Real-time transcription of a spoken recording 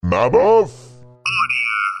Maboff.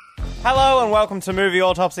 Hello and welcome to Movie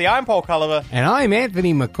Autopsy. I'm Paul Culliver. And I'm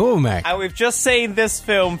Anthony McCormack. And we've just seen this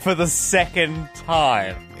film for the second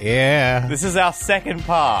time. Yeah. This is our second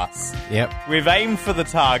pass. Yep. We've aimed for the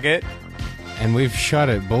target. And we've shot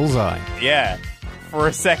it bullseye. Yeah. For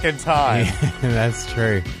a second time. Yeah, that's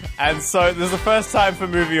true. And so this is the first time for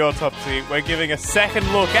Movie Autopsy. We're giving a second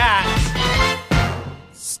look at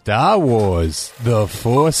Star Wars: The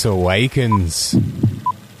Force Awakens.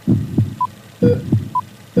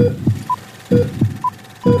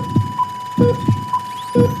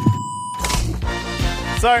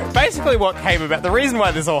 So basically what came about, the reason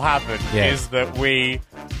why this all happened Yes. is that we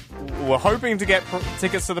were hoping to get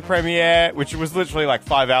tickets to the premiere, which was literally like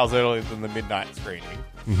 5 hours earlier than the midnight screening.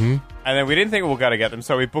 Mm-hmm. And then we didn't think we were going to get them,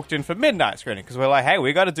 so we booked in for midnight screening because we're like, hey,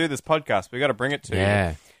 we got to do this podcast. We got to bring it to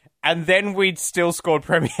you. And then we'd still scored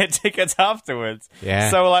premiere tickets afterwards.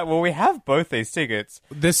 Yeah. So we're like, well, we have both these tickets.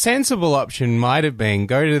 The sensible option might have been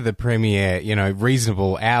go to the premiere,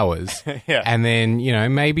 reasonable hours. Yeah. And then,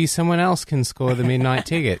 maybe someone else can score the midnight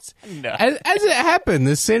tickets. No. As it happened,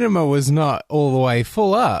 the cinema was not all the way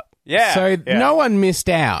full up. Yeah. So no one missed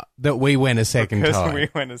out that we went a second Because time. we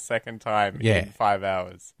went a second time in 5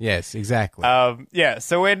 hours. Yes, exactly.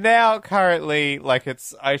 So we're now currently, about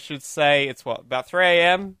 3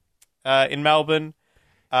 a.m. In Melbourne.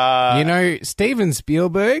 Steven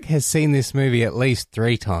Spielberg has seen this movie at least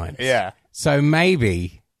 3 times. Yeah. So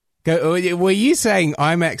maybe... were you saying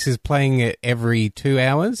IMAX is playing it every 2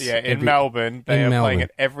 hours? Yeah, in Melbourne. They are playing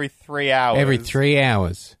it every 3 hours. Every 3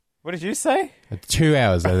 hours. What did you say? 2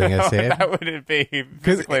 hours, I think I said. That would be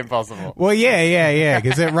physically impossible. Well, yeah,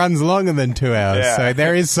 because it runs longer than 2 hours, so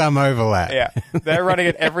there is some overlap. Yeah, they're running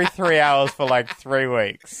it every 3 hours for like 3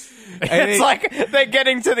 weeks. It's like they're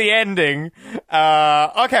getting to the ending.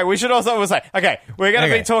 Okay, we'll say, we're going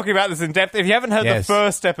to be talking about this in depth. If you haven't heard the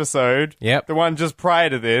first episode, the one just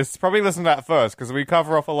prior to this, probably listen to that first because we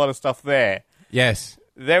cover off a lot of stuff there. Yes.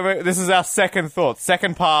 This is our second thought,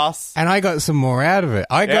 second pass. And I got some more out of it.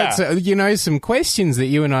 I got, some questions that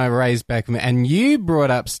you and I raised back, and you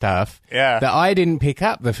brought up stuff that I didn't pick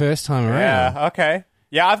up the first time around. Yeah, okay.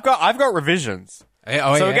 Yeah, I've got revisions.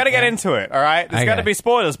 We're going to get into it, all right? There's going to be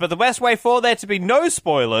spoilers, but the best way for there to be no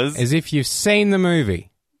spoilers is if you've seen the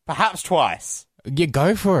movie. Perhaps twice. You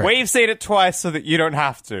go for it. We've seen it twice so that you don't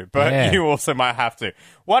have to, but you also might have to.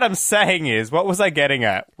 What I'm saying is, what was I getting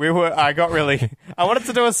at? I wanted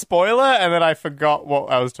to do a spoiler and then I forgot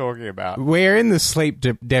what I was talking about. We're in the sleep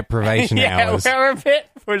deprivation hours. Yeah, we're a bit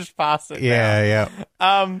pushed past it now.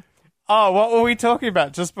 Yeah. What were we talking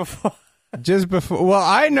about just before? Just before, well,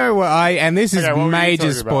 I know and this is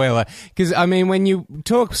major spoiler, because, when you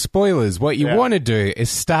talk spoilers, what you want to do is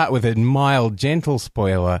start with a mild, gentle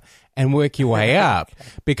spoiler and work your way up,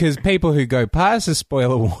 because people who go past a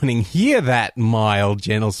spoiler warning hear that mild,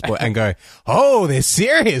 gentle spoiler and go, oh, they're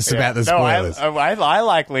serious about the spoilers. I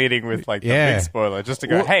like leading with, the big spoiler, just to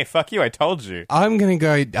go, hey, fuck you, I told you. I'm going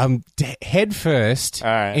to go head first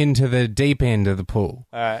into the deep end of the pool.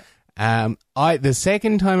 All right. The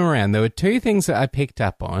second time around, there were 2 things that I picked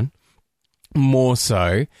up on, more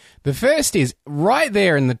so. The first is, right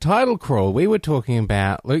there in the title crawl, we were talking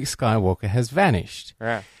about Luke Skywalker has vanished.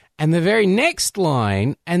 Right. And the very next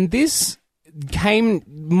line, and this came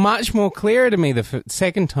much more clearer to me the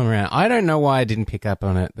second time around, I don't know why I didn't pick up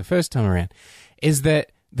on it the first time around, is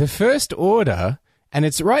that the First Order, and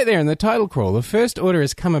it's right there in the title crawl, the First Order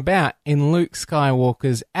has come about in Luke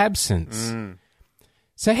Skywalker's absence. Mm.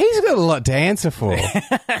 So he's got a lot to answer for.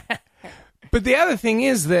 But the other thing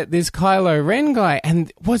is that this Kylo Ren guy,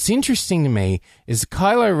 and what's interesting to me is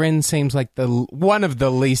Kylo Ren seems like one of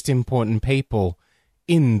the least important people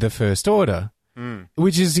in the First Order,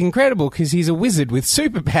 which is incredible because he's a wizard with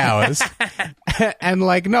superpowers, and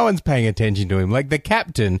no one's paying attention to him. Like the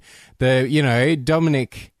captain,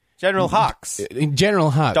 Dominic... General Hux.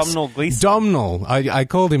 General Hux. Domhnall Gleeson. Domhnall. I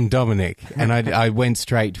called him Dominic, and I went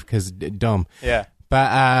straight because Dom. Yeah.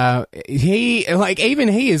 But he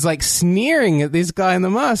is sneering at this guy in the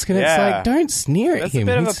mask, and it's like, don't sneer at him.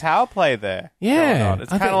 There's a bit of a power play there. Yeah. It's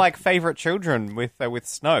kind of like favorite children with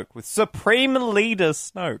Snoke, with Supreme Leader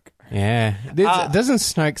Snoke. Yeah. Doesn't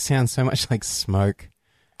Snoke sound so much like smoke?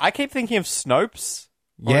 I keep thinking of Snopes.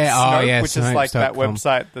 Snoke, which is like that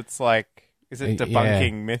website that's like, is it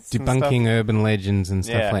debunking myths debunking urban legends and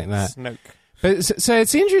stuff like that. Snoke. But so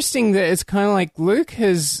it's interesting that it's kind of like Luke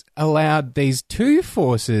has allowed these 2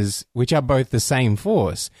 forces, which are both the same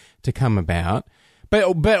force, to come about.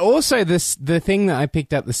 But also the thing that I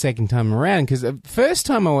picked up the second time around, because the first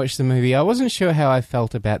time I watched the movie, I wasn't sure how I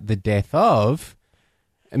felt about the death of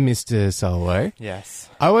Mr. Solo. Yes.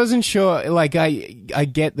 I wasn't sure. Like, I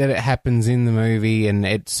get that it happens in the movie and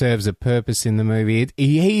it serves a purpose in the movie.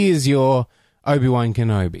 He is your Obi-Wan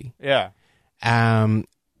Kenobi. Yeah.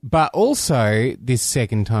 But also, this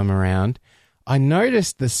second time around, I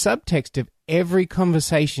noticed the subtext of every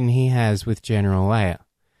conversation he has with General Leia.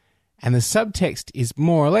 And the subtext is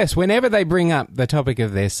more or less, whenever they bring up the topic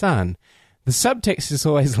of their son, the subtext is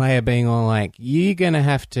always Leia being all like, you're going to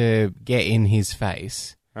have to get in his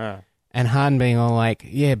face. And Han being all like,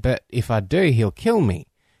 yeah, but if I do, he'll kill me.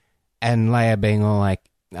 And Leia being all like,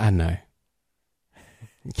 I know.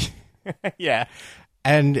 Yeah.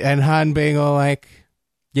 And Han being all like,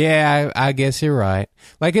 yeah, I guess you're right.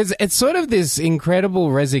 Like, it's sort of this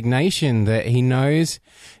incredible resignation that he knows.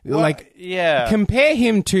 Well, like, yeah. Compare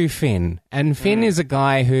him to Finn. And Finn is a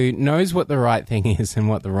guy who knows what the right thing is and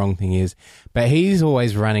what the wrong thing is, but he's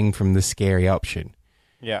always running from the scary option.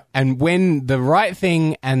 Yeah. And when the right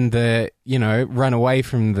thing and the, run away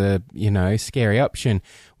from the, scary option,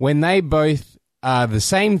 when they both are the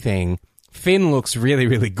same thing, Finn looks really,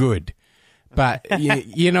 really good. But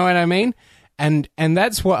you know what I mean? And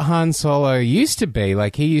that's what Han Solo used to be.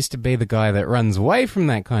 Like, he used to be the guy that runs away from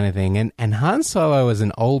that kind of thing. And Han Solo as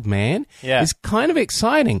an old man is kind of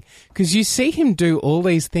exciting because you see him do all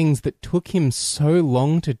these things that took him so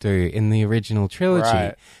long to do in the original trilogy.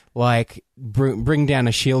 Right. Like bring down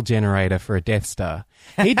a shield generator for a Death Star.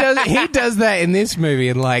 He does that in this movie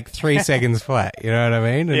in like 3 seconds flat. You know what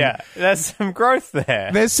I mean? And there's some growth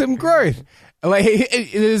there. There's some growth. Like,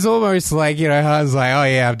 it is almost like, Han's like, oh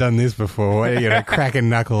yeah, I've done this before, cracking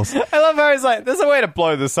knuckles. I love how he's like, there's a way to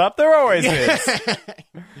blow this up. There always is.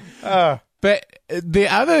 But the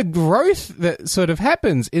other growth that sort of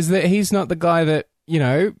happens is that he's not the guy that,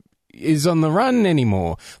 is on the run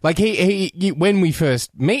anymore. Like, he when we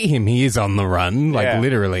first meet him, he is on the run, like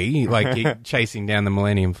literally, like chasing down the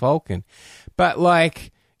Millennium Falcon. But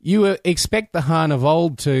like, you expect the Han of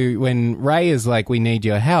old to, when Rey is like, we need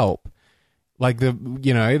your help. Like,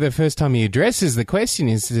 the first time he addresses the question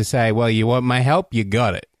is to say, well, you want my help? You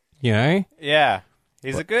got it, Yeah.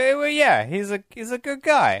 He's a good, he's a good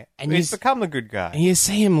guy. And he's become the good guy. And you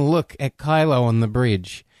see him look at Kylo on the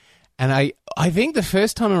bridge. And I think the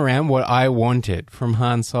first time around what I wanted from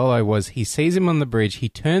Han Solo was he sees him on the bridge, he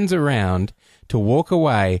turns around to walk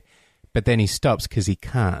away, but then he stops because he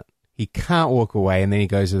can't. He can't walk away, and then he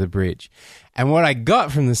goes to the bridge. And what I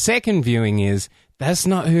got from the second viewing is, that's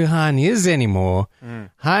not who Han is anymore.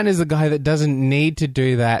 Han is the guy that doesn't need to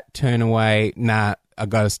do that, turn away, nah, I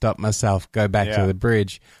got to stop myself, go back to the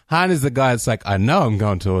bridge. Han is the guy that's like, I know I'm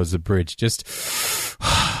going towards the bridge, just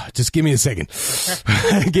give me a second.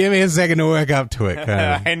 Give me a second to work up to it.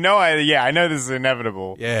 I know this is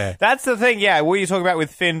inevitable. Yeah. That's the thing, what you're talking about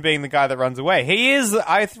with Finn being the guy that runs away. He is,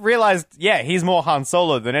 I realized, he's more Han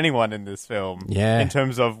Solo than anyone in this film. Yeah. In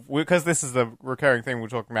terms of, because this is the recurring thing we're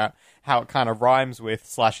talking about, how it kind of rhymes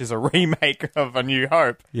with / is a remake of A New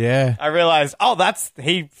Hope. Yeah. I realized,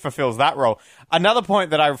 he fulfills that role. Another point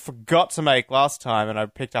that I forgot to make last time, and I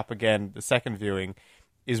picked up again the second viewing,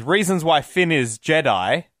 is reasons why Finn is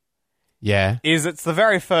Jedi. Yeah. Is it's the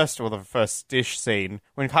very first, or the first dish scene,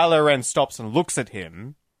 when Kylo Ren stops and looks at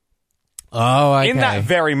him. Oh, okay. In that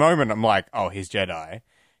very moment, I'm like, oh, he's Jedi,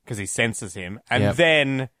 because he senses him. And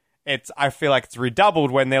then I feel like it's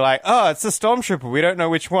redoubled when they're like, oh, it's a stormtrooper, we don't know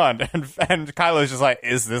which one. And Kylo's just like,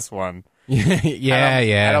 is this one? And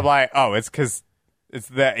I'm like, oh, it's because it's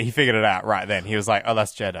that he figured it out right then. He was like, oh,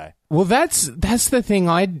 that's Jedi. Well, that's the thing.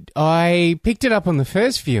 I picked it up on the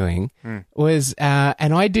first viewing was,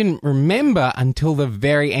 and I didn't remember until the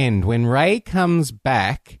very end when Rey comes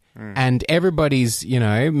back and everybody's,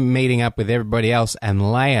 meeting up with everybody else, and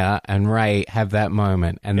Leia and Rey have that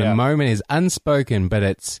moment, and the moment is unspoken,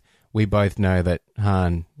 but we both know that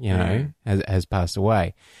Han, has passed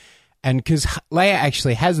away. And because Leia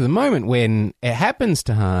actually has the moment when it happens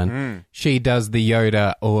to Han, she does the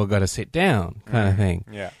Yoda, I got to sit down kind of thing.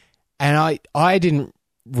 Yeah. And I didn't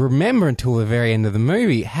remember until the very end of the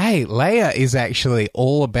movie, hey, Leia is actually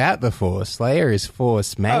all about the Force. Leia is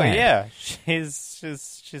Force mad. Oh, yeah.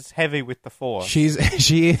 She's heavy with the Force. She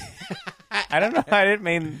I don't know. I didn't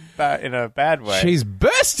mean that in a bad way. She's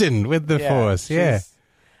bursting with the Force,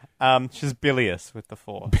 She's bilious with the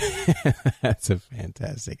Force. That's a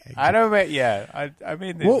fantastic actor. I don't mean, I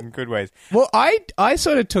mean this in good ways. Well, I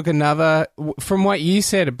sort of took another, from what you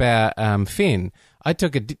said about Finn, I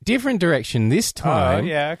took a different direction this time. Oh,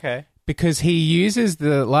 yeah, okay. Because he uses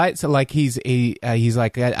the lights, like he's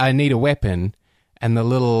like, I need a weapon, and the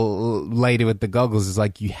little lady with the goggles is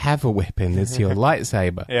like, you have a weapon, it's your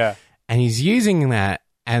lightsaber. Yeah. And he's using that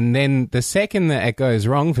And then the second that it goes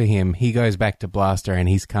wrong for him, he goes back to Blaster and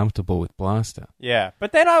he's comfortable with Blaster. Yeah.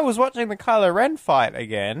 But then I was watching the Kylo Ren fight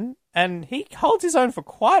again, and he holds his own for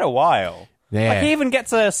quite a while. Yeah. Like, he even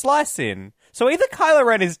gets a slice in. So either Kylo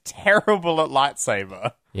Ren is terrible at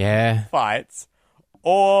lightsaber fights,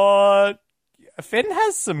 or Finn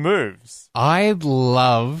has some moves. I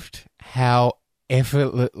loved how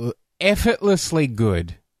effortlessly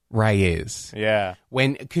good Rey is. Yeah.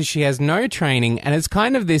 Because she has no training, and it's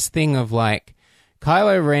kind of this thing of like,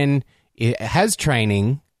 Kylo Ren has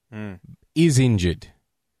training, is injured.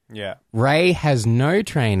 Yeah. Rey has no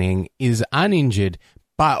training, is uninjured,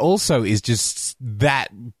 but also is just that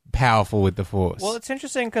powerful with the Force. Well, it's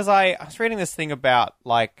interesting because I was reading this thing about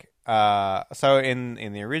like, so in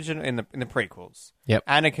the original, in the prequels,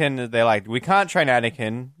 Anakin, they're like, we can't train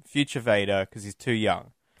Anakin, future Vader, because he's too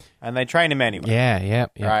young. And they train him anyway. Yeah.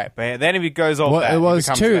 Right, but then if he goes off that, it was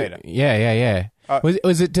he becomes too. Vader. Yeah.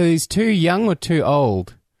 Was it he's too young or too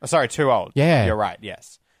old? Oh, sorry, too old. Yeah. You're right,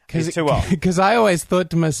 yes. He's too old. Because I always thought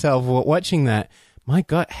to myself, watching that, my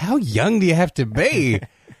God, how young do you have to be?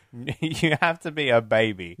 You have to be a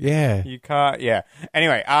baby. Yeah. You can't, yeah.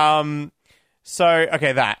 Anyway, so,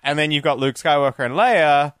 okay, that. And then you've got Luke Skywalker and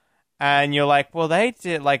Leia, and you're like, well, they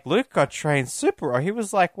did, like, Luke got trained super, or he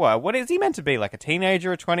was like, what is he meant to be? Like a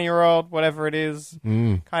teenager, a 20-year-old, whatever it is?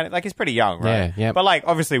 Kind of, like, he's pretty young, right? Yeah. But, like,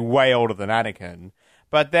 obviously way older than Anakin.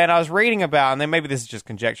 But then I was reading about, and then maybe this is just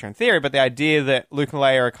conjecture and theory, but the idea that Luke and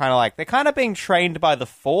Leia are kind of like, they're kind of being trained by the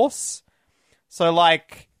Force. So,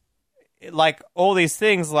 like all these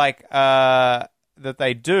things, like, that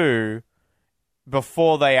they do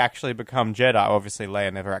before they actually become Jedi. Obviously,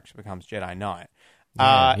 Leia never actually becomes Jedi Knight.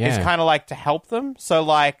 Is kind of like to help them. So,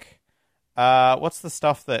 like, what's the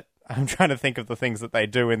stuff that I'm trying to think of the things that they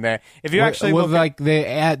do in there? If you actually look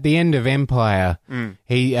at the end of Empire,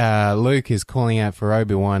 Luke is calling out for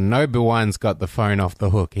Obi-Wan. And Obi-Wan's got the phone off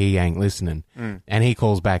the hook. He ain't listening, and he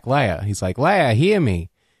calls back Leia. He's like, Leia, hear me.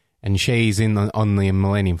 And she's on the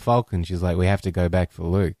Millennium Falcon. She's like, we have to go back for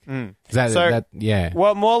Luke. Yeah.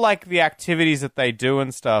 Well, more like the activities that they do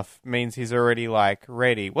and stuff means he's already, like,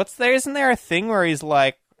 ready. Isn't there a thing where he's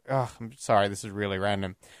like, oh, I'm sorry, this is really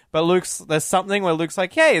random. But there's something where Luke's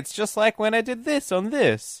like, hey, it's just like when I did this on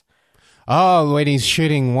this. Oh, when he's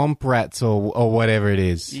shooting womp rats or whatever it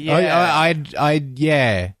is. Yeah.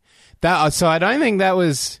 Yeah. So I don't think that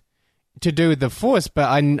was to do with the Force, but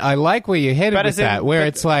I like where you're headed with that, where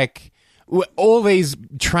it's like all these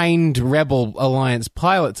trained Rebel Alliance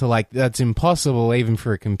pilots are like, that's impossible even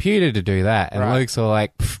for a computer to do that. And Luke's all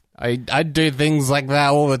like, I do things like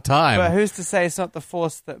that all the time. But who's to say it's not the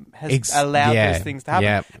Force that has allowed those things to happen?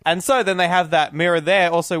 Yep. And so then they have that mirror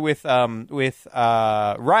there also with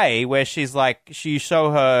Rey, where she's like, you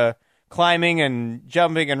show her climbing and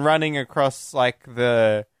jumping and running across like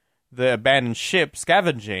the abandoned ship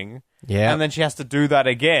scavenging. Yeah. And then she has to do that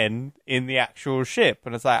again in the actual ship.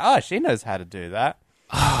 And it's like, oh, she knows how to do that.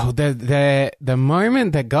 Oh, the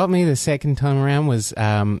moment that got me the second time around was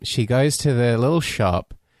she goes to the little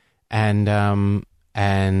shop and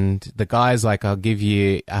the guy's like, I'll give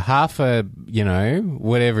you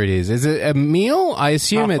whatever it is. Is it a meal? I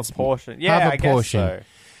assume it's a portion. Yeah, half a I guess portion. so.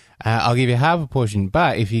 I'll give you half a portion,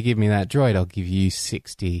 but if you give me that droid, I'll give you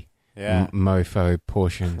 60 mofo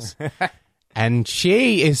portions. And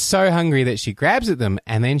she is so hungry that she grabs at them,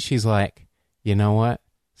 and then she's like, you know what?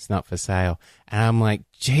 It's not for sale. And I'm like,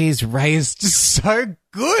 geez, Rey is just so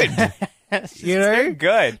good. She's too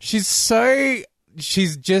good.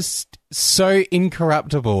 She's just so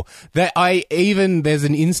incorruptible that there's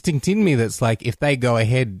an instinct in me that's like, if they go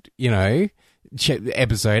ahead,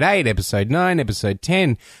 episode 8, episode 9, episode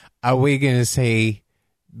 10, are we going to see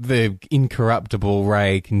the incorruptible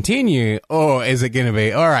Rey continue, or is it going to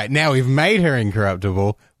be, all right, now we've made her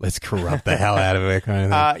incorruptible, let's corrupt the hell out of her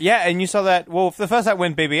kind of thing? Yeah, and you saw that, well, the first time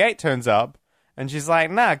when BB-8 turns up, and she's like,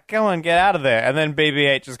 nah, go on, get out of there. And then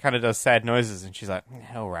BB-8 just kind of does sad noises, and she's like,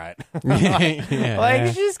 all right.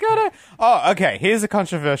 She's got to... Oh, okay, here's a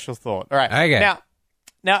controversial thought. All right. Okay.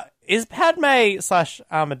 Now is Padme /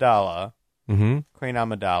 Amidala, Queen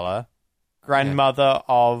Amidala, grandmother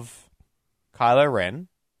of Kylo Ren,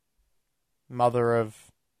 mother of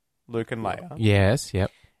Luke and Leia? Yes, yep.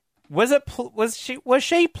 Was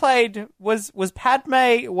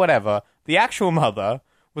Padme, whatever, the actual mother...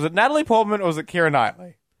 Was it Natalie Portman or was it Keira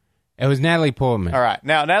Knightley? It was Natalie Portman. All right.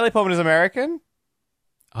 Now, Natalie Portman is American?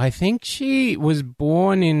 I think she was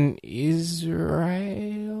born in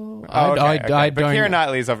Israel. Oh, okay, I But don't... Keira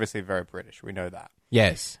Knightley is obviously very British. We know that.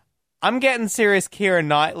 Yes. I'm getting serious Keira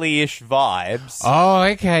Knightley-ish vibes. Oh,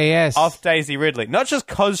 okay, yes. Off Daisy Ridley. Not just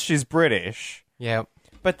because she's British, yep,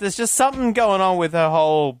 But there's just something going on with her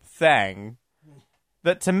whole thing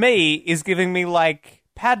that, to me, is giving me, like,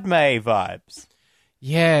 Padme vibes.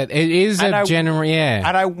 Yeah, it is a general... Yeah.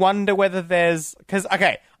 And I wonder whether there's... Because,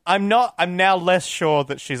 okay, I'm now less sure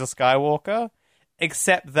that she's a Skywalker,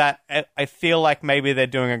 except that I feel like maybe they're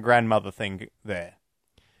doing a grandmother thing there.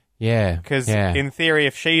 Yeah. Because, in theory,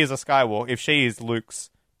 if she is a Skywalker, if she is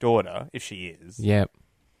Luke's daughter, if she is... Yep.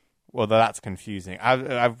 Well, that's confusing.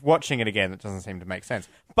 I'm watching it again. It doesn't seem to make sense.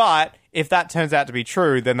 But if that turns out to be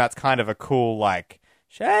true, then that's kind of a cool, like,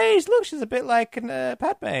 she's a bit like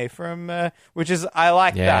Padme from, which is, I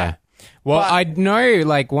like that. Well, I know,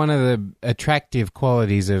 like, one of the attractive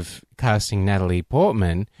qualities of casting Natalie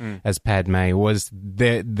Portman as Padme was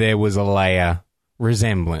there was a Leia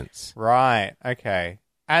resemblance. Right. Okay.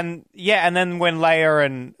 And and then when Leia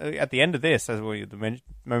and at the end of this, as the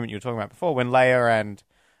moment you were talking about before, when Leia and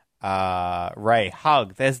Rey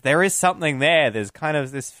hug, there is something there. There's kind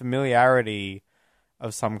of this familiarity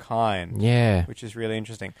of some kind. Yeah. Which is really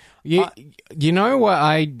interesting. You know what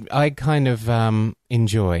I kind of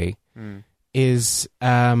enjoy is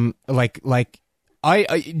like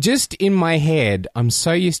I just in my head, I'm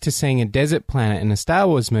so used to seeing a desert planet in a Star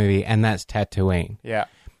Wars movie, and that's Tatooine. Yeah.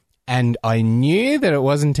 And I knew that it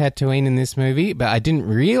wasn't Tatooine in this movie, but I didn't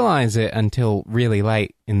realize it until really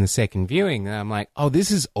late in the second viewing. And I'm like, oh, this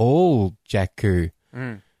is all Jakku.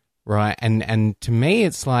 Right? And to me,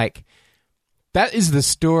 it's like, that is the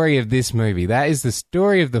story of this movie. That is the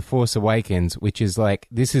story of The Force Awakens, which is like,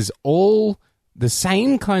 this is all the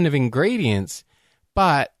same kind of ingredients,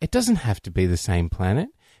 but it doesn't have to be the same planet.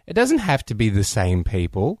 It doesn't have to be the same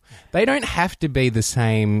people. They don't have to be the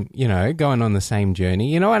same, going on the same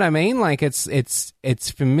journey. You know what I mean? Like, it's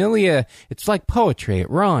familiar. It's like poetry. It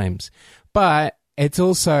rhymes. But it's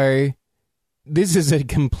also, this is a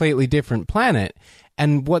completely different planet.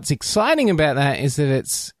 And what's exciting about that is that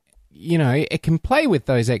it's, it can play with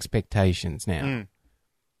those expectations now.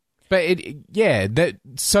 But that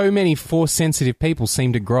so many Force-sensitive people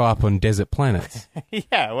seem to grow up on desert planets.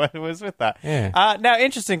 Yeah, what was with that? Yeah. Now,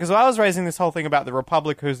 interesting, because I was raising this whole thing about the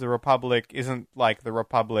Republic, who's the Republic, isn't like the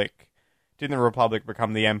Republic. Didn't the Republic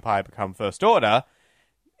become the Empire, become First Order?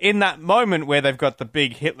 In that moment where they've got the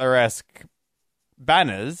big Hitler-esque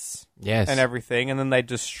banners and everything, and then they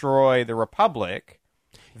destroy the Republic.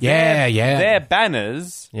 Their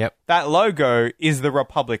banners, that logo is the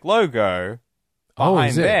Republic logo.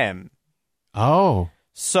 Behind them. Oh.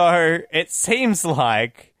 So it seems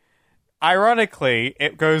like, ironically,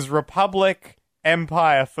 it goes Republic,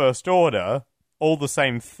 Empire, First Order, all the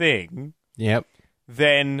same thing. Yep.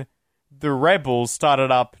 Then the rebels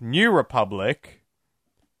started up New Republic.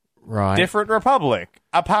 Right. Different Republic,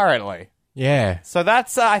 apparently. Yeah. So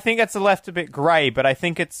that's, I think it's left a bit grey, but I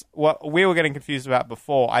think it's what we were getting confused about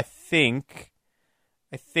before. I think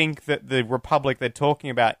that the Republic they're talking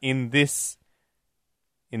about in these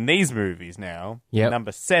movies now,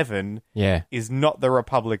 number 7, is not the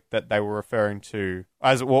Republic that they were referring to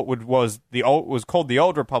as what was called the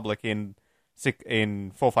Old Republic in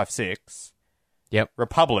 4, 5, 6. Yep.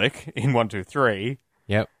 Republic in 1, 2, 3.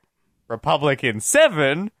 Yep. Republic in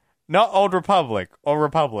 7, not Old Republic or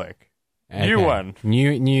Republic. Okay. New one.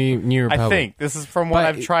 New Republic. I think this is from what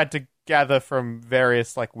I've tried to gather from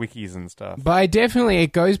various like wikis and stuff. But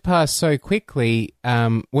it goes past so quickly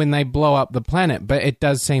when they blow up the planet. But it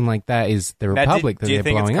does seem like that is the Republic that they're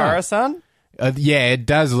blowing up. Do you think it's Coruscant? Yeah, it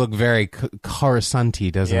does look very Coruscant-y,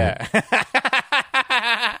 doesn't it?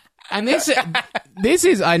 And this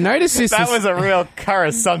is, I noticed this. That was a real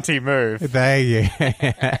Coruscant-y move. There you go.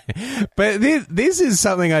 But this is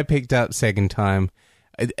something I picked up second time.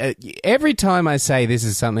 Every time I say this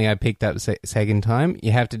is something I picked up second time,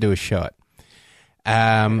 you have to do a shot.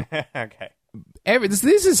 Okay. This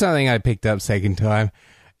is something I picked up second time.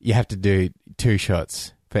 You have to do 2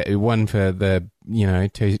 shots. One for the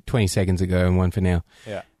 20 seconds ago and one for now.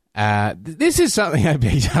 Yeah. This is something I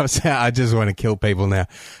picked up. I just want to kill people now.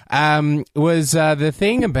 Was the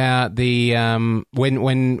thing about the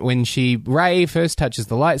when Rey first touches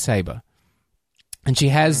the lightsaber. And she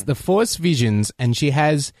has the Force visions, and she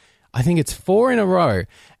has, I think it's 4 in a row.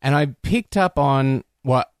 And I picked up on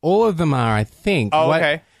what all of them are, I think. Oh,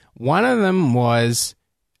 okay. One of them was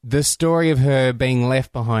the story of her being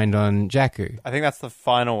left behind on Jakku. I think that's the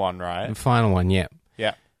final one, right? The final one, yeah.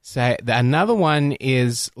 Yeah. So another one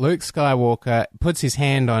is Luke Skywalker puts his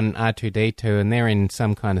hand on R2-D2, and they're in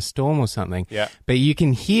some kind of storm or something. Yeah. But you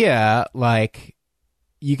can hear,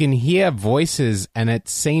 voices, and it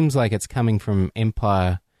seems like it's coming from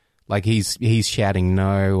Empire, like he's shouting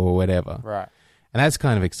no or whatever. Right. And that's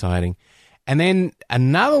kind of exciting. And then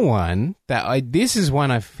another one this is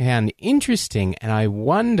one I found interesting, and I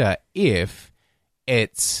wonder if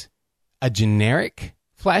it's a generic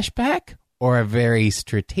flashback or a very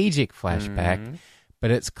strategic flashback,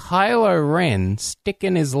 but it's Kylo Ren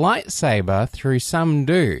sticking his lightsaber through some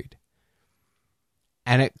dude.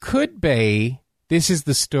 And it could be, this is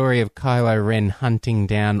the story of Kylo Ren hunting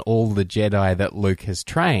down all the Jedi that Luke has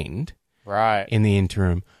trained in the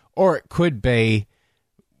interim. Or it could be,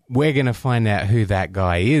 we're going to find out who that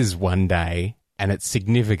guy is one day, and it's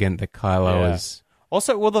significant that Kylo is...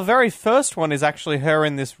 Also, well, the very first one is actually her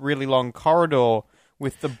in this really long corridor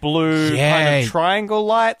with the blue kind of triangle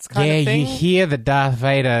lights kind of thing. Yeah, you hear the Darth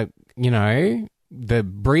Vader, the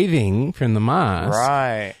breathing from the mask.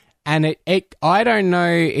 Right. And I don't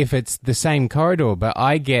know if it's the same corridor, but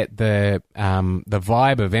I get the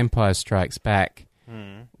vibe of Empire Strikes Back,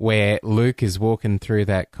 where Luke is walking through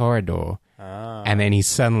that corridor, and then he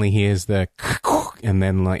suddenly hears the, and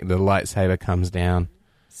then like the lightsaber comes down.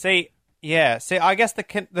 See, I guess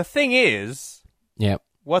the thing is, yep,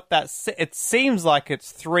 it seems like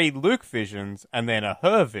it's 3 Luke visions and then a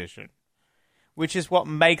her vision, which is what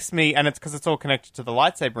makes me, and it's because it's all connected to the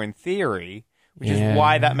lightsaber in theory. Which is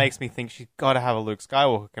why that makes me think she's got to have a Luke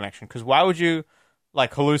Skywalker connection. Because why would you,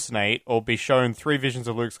 hallucinate or be shown 3 visions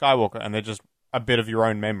of Luke Skywalker and they're just a bit of your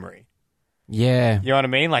own memory? Yeah. You know what I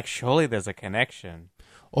mean? Surely there's a connection.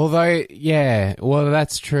 Although,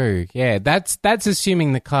 that's true. Yeah, that's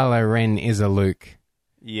assuming that Kylo Ren is a Luke.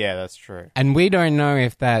 Yeah, that's true. And we don't know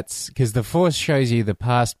if that's... Because the Force shows you the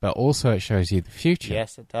past, but also it shows you the future.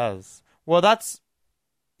 Yes, it does. Well, that's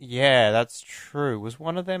true. Was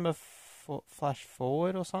one of them a flash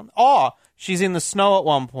forward or something? Oh, she's in the snow at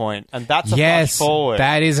one point, and that's a flash forward.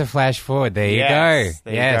 That is a flash forward. There you go.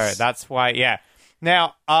 There you go. That's why, yeah.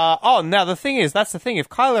 Now, now the thing is, that's the thing. If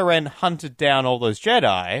Kylo Ren hunted down all those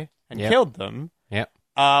Jedi and killed them,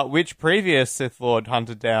 which previous Sith Lord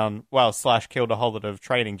hunted down, / killed a whole lot of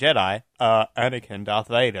training Jedi, Anakin, Darth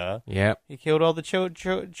Vader. Yep. He killed all the children,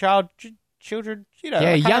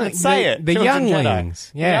 the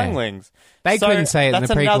younglings. The younglings. They couldn't say it in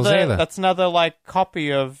the prequels either. That's another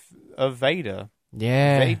copy of Vader.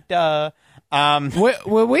 Yeah. Vader.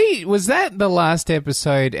 Was that the last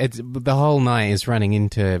episode? The whole night is running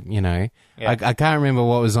into, I can't remember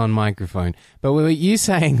what was on microphone, but were you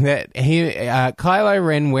saying that Kylo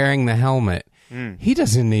Ren wearing the helmet, he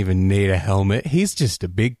doesn't even need a helmet. He's just a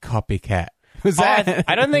big copycat. Was that?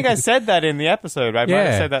 I don't think I said that in the episode. I might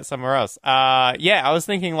have said that somewhere else. I was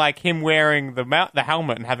thinking him wearing the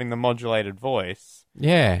helmet and having the modulated voice.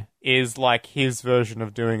 Yeah. Is his version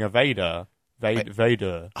of doing a Vader.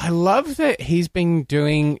 Vader. I love that he's been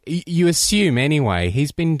doing, you assume anyway,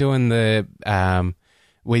 he's been doing the,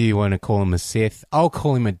 whether you want to call him a Sith, I'll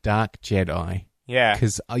call him a Dark Jedi. Yeah.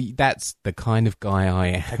 Because that's the kind of guy I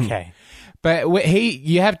am. Okay. But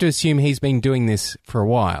you have to assume he's been doing this for a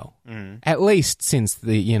while. At least since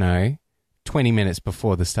the, 20 minutes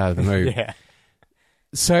before the start of the movie. Yeah.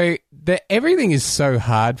 So everything is so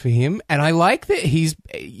hard for him. And I like that he's,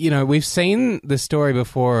 we've seen the story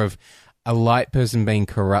before of a light person being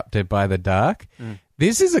corrupted by the dark.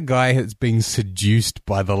 This is a guy that's being seduced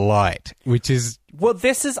by the light, which is... Well,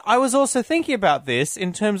 I was also thinking about this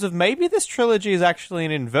in terms of maybe this trilogy is actually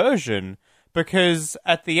an inversion, because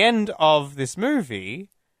at the end of this movie,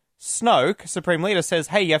 Snoke, Supreme Leader, says,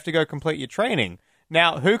 hey, you have to go complete your training.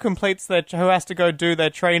 Now, who has to go do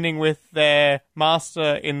their training with their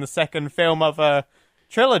master in the second film of a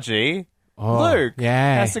trilogy? Luke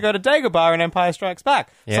has to go to Dagobah in Empire Strikes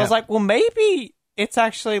Back. So I was like, well, maybe it's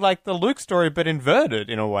actually the Luke story, but inverted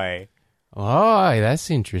in a way. Oh, that's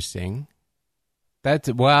interesting.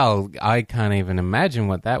 I can't even imagine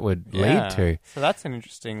what that would lead to. So that's an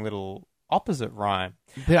interesting little opposite rhyme.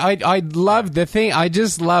 But I love the thing. I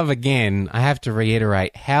just love, again, I have to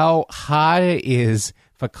reiterate how hard it is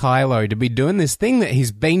for Kylo to be doing this thing that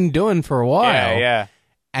he's been doing for a while. Yeah.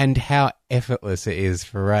 And how effortless it is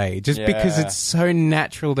for Rey, just because it's so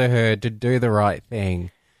natural to her to do the right thing.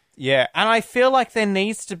 Yeah, and I feel like there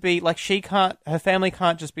needs to be, her family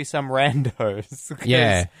can't just be some randos.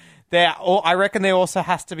 Yeah. I reckon there also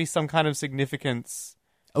has to be some kind of significance.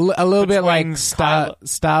 A little bit like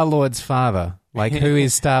Star-Lord's father. Who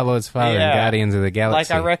is Star-Lord's father in Guardians of the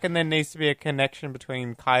Galaxy? I reckon there needs to be a connection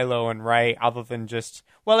between Kylo and Rey other than just...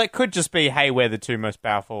 Well, it could just be, hey, we're the 2 most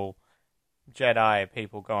powerful Jedi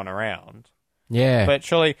people going around. Yeah. But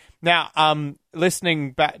surely... Now,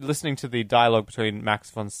 listening to the dialogue between Max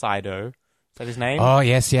von Sydow, Is that his name? Oh,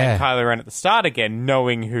 yes, yeah. And Kylo Ren at the start again,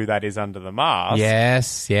 knowing who that is under the mask.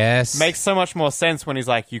 Yes. Makes so much more sense when he's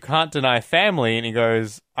like, you can't deny family, and he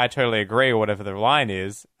goes, I totally agree, or whatever the line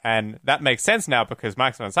is. And that makes sense now because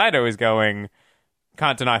Max von Sydow is going,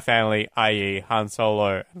 can't deny family, i.e. Han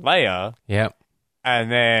Solo and Leia. Yep.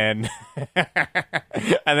 And then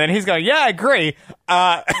he's going, yeah, I agree.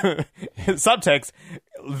 Subtext,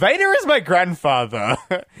 Vader is my grandfather.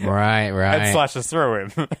 Right. And slashes through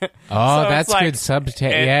him. Oh, So that's it's like, good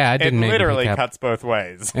subtext. Yeah, I didn't mean It to literally pick up. cuts both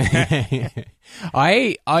ways.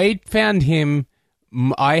 I found him.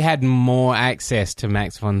 I had more access to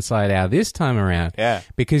Max von Sydow this time around. Yeah.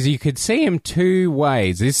 Because you could see him two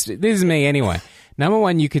ways. This is me anyway. Number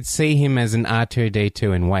one, you could see him as an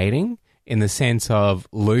R2-D2 in waiting, in the sense of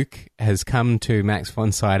Luke has come to Max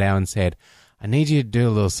von Sydow and said, I need you to do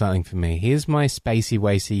a little something for me. Here's my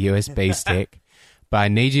spacey-wacy USB stick, but I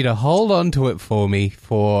need you to hold on to it for me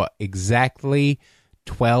for exactly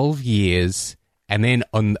 12 years. And then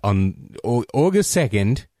on August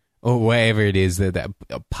 2nd, or wherever it is, that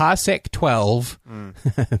Parsec 12,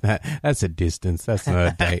 that's a distance, that's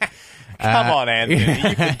not a date. Come on, Anthony,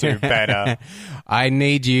 you can do better. I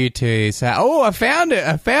need you to say, oh, I found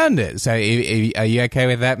it. So are you okay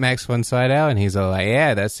with that, Max von Sydow? And he's all like,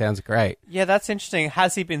 yeah, that sounds great. Yeah, that's interesting.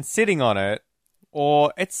 Has he been sitting on it?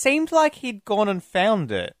 Or it seemed like he'd gone and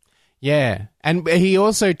found it. Yeah. And he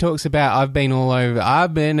also talks about, I've been all over,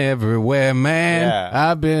 I've been everywhere, man.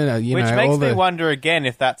 Yeah. I've been, Which makes me wonder again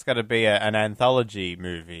if that's going to be an anthology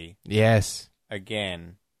movie. Yes.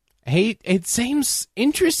 Again. It seems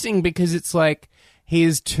interesting because it's like he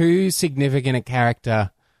is too significant a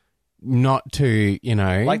character not to,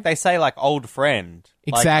 Like they say, like old friend.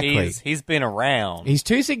 Exactly. Like he's been around. He's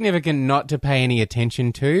too significant not to pay any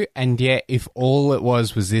attention to, and yet if all it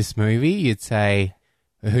was this movie, you'd say,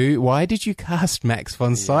 why did you cast Max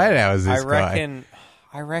von Sydow as this guy?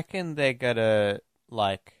 I reckon they're gonna,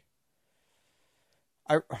 like...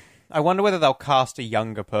 I wonder whether they'll cast a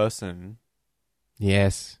younger person...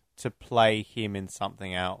 Yes. ...to play him in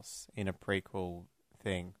something else, in a prequel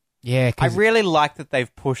thing. Yeah, I really like that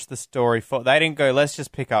they've pushed the story for... They didn't go, let's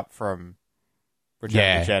just pick up from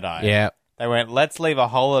Return of the Jedi. Yeah. They went, let's leave a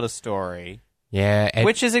whole lot of story. Yeah.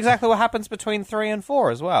 Which is exactly what happens between 3 and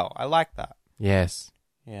 4 as well. I like that. Yes.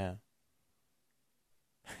 Yeah.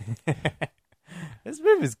 This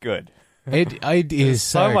movie's good. It is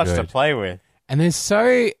so much good. to play with. And this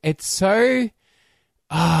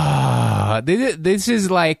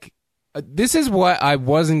is what I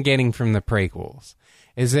wasn't getting from the prequels.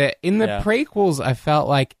 Is that in the prequels, I felt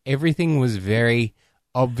like everything was very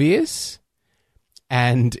obvious.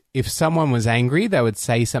 And if someone was angry, they would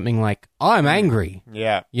say something like, I'm angry.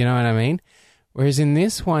 Yeah. You know what I mean? Whereas in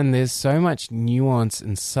this one, there's so much nuance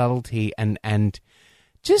and subtlety and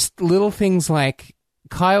just little things like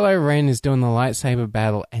Kylo Ren is doing the lightsaber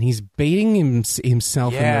battle and he's beating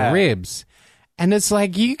himself in the ribs. And it's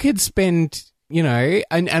like you could spend,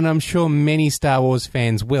 and I'm sure many Star Wars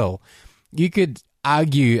fans will, you could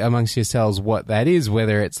argue amongst yourselves what that is,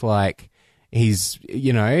 whether it's like he's,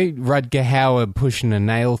 Rutger Hauer pushing a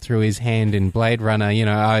nail through his hand in Blade Runner,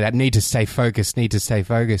 I need to stay focused.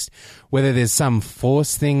 Whether there's some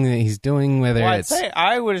force thing that he's doing, whether it's...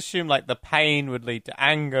 I would assume like the pain would lead to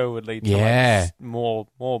anger, would lead to like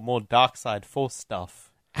more dark side force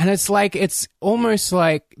stuff. And it's like, it's almost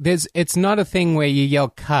like it's not a thing where you yell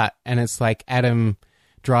cut and it's like Adam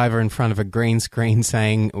Driver in front of a green screen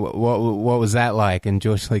saying, what was that like? And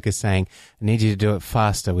George Lucas saying, I need you to do it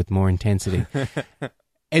faster with more intensity.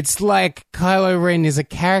 It's like Kylo Ren is a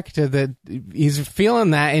character that he's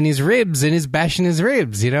feeling that in his ribs and is bashing his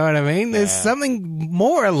ribs. You know what I mean? There's something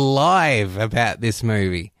more alive about this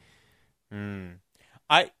movie. There's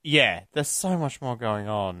so much more going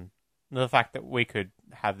on. The fact that we could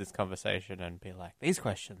have this conversation and be like, these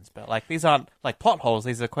questions, but like these aren't like plot holes.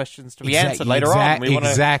 These are questions to be answered later on.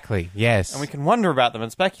 Exactly, yes. And we can wonder about them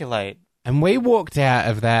and speculate. And we walked out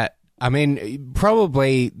of that, I mean,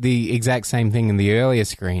 probably the exact same thing in the earlier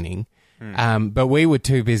screening, but we were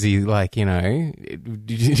too busy, like,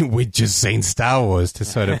 we'd just seen Star Wars to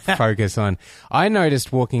sort of focus on. I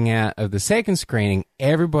noticed walking out of the second screening,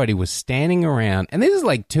 everybody was standing around, and this is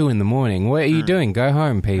like 2 a.m. What are you doing? Go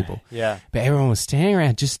home, people. Yeah. But everyone was standing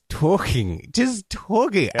around just talking,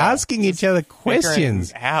 asking each other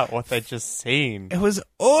questions. Out what they'd just seen. It was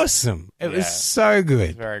awesome. It was so good. It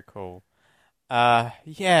was very cool.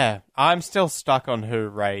 I'm still stuck on who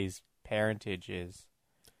Rey's parentage is.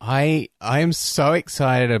 I am so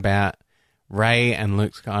excited about Rey and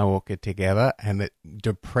Luke Skywalker together, and it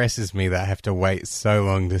depresses me that I have to wait so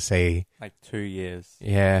long to see. Like 2 years.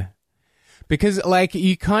 Yeah. Because, like,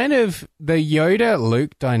 the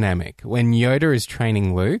Yoda-Luke dynamic, when Yoda is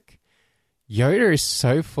training Luke, Yoda is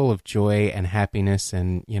so full of joy and happiness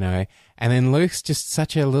and, and then Luke's just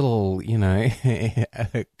such a little,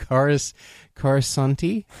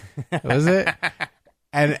 Coruscanti, was it?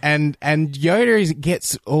 And Yoda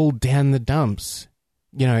gets all down the dumps,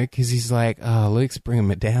 because he's like, oh, Luke's bringing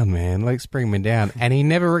me down, man. Luke's bringing me down. And he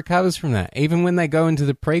never recovers from that. Even when they go into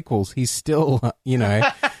the prequels, he's still,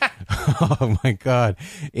 oh my God.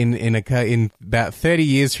 In about 30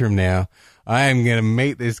 years from now, I am going to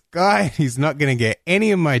meet this guy. He's not going to get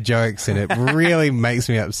any of my jokes, and it really makes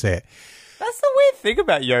me upset. That's the weird thing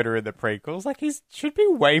about Yoda in the prequels. Like, he should be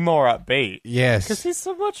way more upbeat. Yes. Because he's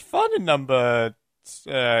so much fun in number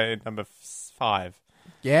 5.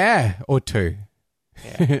 Yeah, or 2.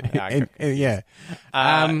 Yeah. Yeah.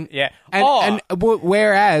 Yeah. And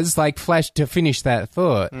whereas, like, to finish that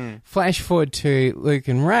thought, flash forward to Luke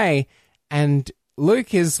and Rey, and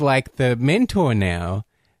Luke is like the mentor now,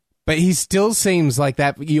 but he still seems like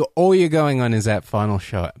that. All you're going on is that final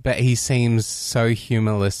shot, but he seems so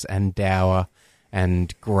humorless and dour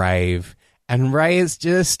and grave. And Rey is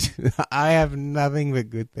just, I have nothing but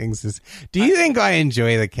good things to say. Do you think I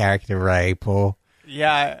enjoy the character Rey, Paul?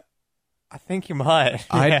 Yeah, I think you might.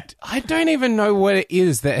 Yeah. I don't even know what it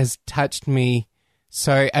is that has touched me.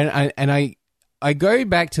 So, and I go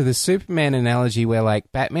back to the Superman analogy where,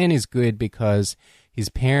 like, Batman is good because his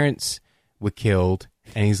parents were killed,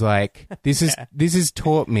 and he's like, this has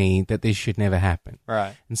taught me that this should never happen.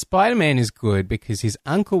 Right. And Spider-Man is good because his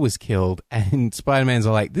uncle was killed, and Spider-Man's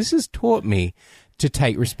like, this has taught me to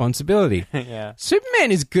take responsibility. Yeah.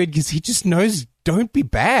 Superman is good because he just knows, don't be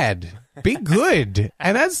bad, be good.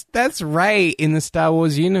 And that's Rey in the Star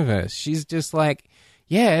Wars universe. She's just like,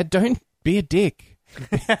 yeah, don't be a dick.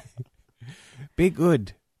 Be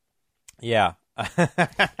good. Yeah.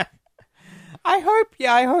 I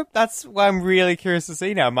hope that's what I'm really curious to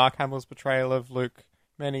see now. Mark Hamill's portrayal of Luke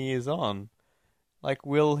many years on. Like,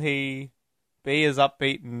 will he be as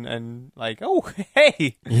upbeat and like, oh,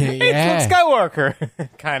 hey, it's Luke Skywalker?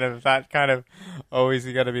 kind of, oh, is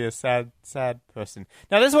he going to be a sad person?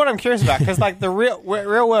 Now, this is what I'm curious about, because, like, the real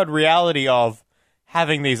world reality of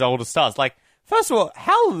having these older stars. Like, first of all,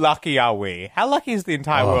 how lucky are we? How lucky is the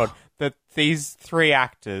entire world that these 3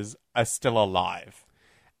 actors are still alive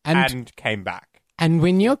and came back? And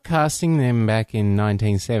when you're casting them back in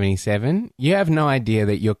 1977, you have no idea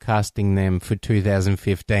that you're casting them for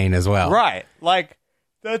 2015 as well. Right. Like,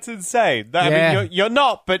 that's insane. I mean, you're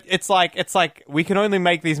not, but it's like we can only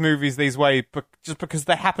make these movies these way just because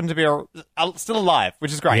they happen to be still alive,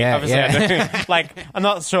 which is great. Yeah, obviously, like, I'm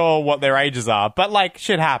not sure what their ages are, but, like,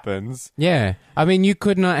 shit happens. Yeah. I mean, you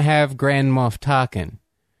could not have Grand Moff Tarkin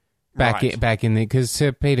back in there because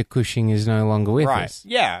Sir Peter Cushing is no longer with us.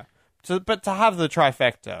 Yeah. But to have the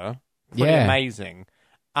trifecta, pretty amazing.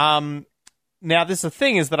 Now, this the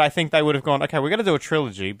thing is that I think they would have gone, okay, we're going to do a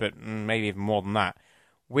trilogy, but maybe even more than that.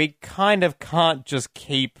 We kind of can't just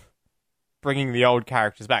keep bringing the old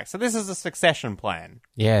characters back. So this is a succession plan.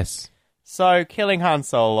 Yes. So killing Han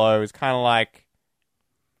Solo is kind of like...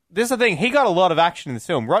 This is the thing, he got a lot of action in this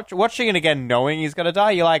film. Watching it again knowing he's going to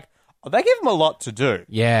die, you're like, oh, they give him a lot to do.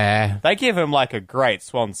 Yeah. They give him, like, a great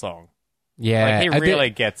swan song. Yeah. Like, he really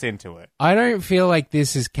gets into it. I don't feel like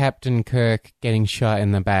this is Captain Kirk getting shot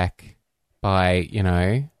in the back by,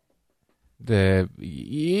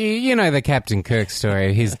 the Captain Kirk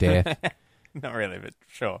story, his death. Not really, but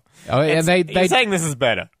sure. Oh, yeah, you're saying this is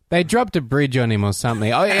better. They dropped a bridge on him or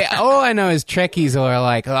something. Oh, yeah, all I know is Trekkies are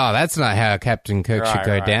like, oh, that's not how Captain Kirk should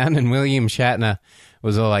go down. And William Shatner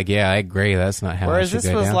was all like, yeah, I agree, that's not how it should go down. Whereas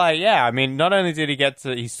this was like, yeah, I mean, not only did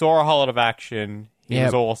he saw a whole lot of action, he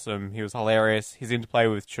was awesome, he was hilarious, his interplay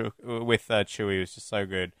with Chewie was just so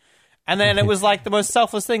good. And then it was like the most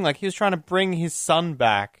selfless thing, like he was trying to bring his son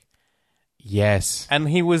back. Yes. And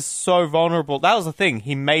he was so vulnerable. That was the thing.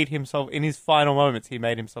 He made himself, in his final moments, he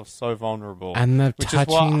made himself so vulnerable. And which is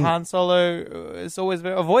what Han Solo has always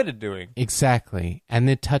avoided doing. Exactly. And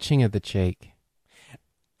the touching of the cheek.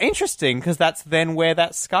 Interesting, because that's then where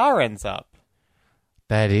that scar ends up.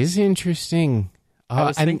 That is interesting. I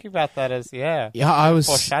was thinking about that as, I was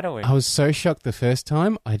foreshadowing. I was so shocked the first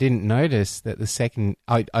time. I didn't notice that the second...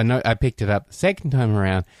 I picked it up the second time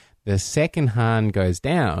around. The second Han goes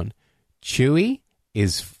down... Chewie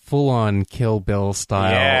is full-on Kill Bill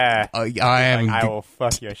style. Yeah. I am... I will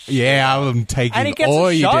fuck your shit. Yeah, I'm taking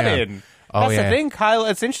all you down. And he gets a shot in. That's the thing,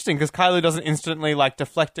 Kylo. It's interesting because Kylo doesn't instantly like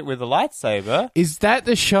deflect it with a lightsaber. Is that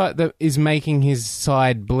the shot that is making his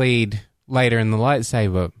side bleed later in the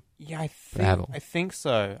lightsaber? Yeah, battle? I think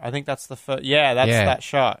so. I think that's the first. Yeah, that's that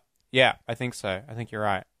shot. Yeah, I think so. I think you're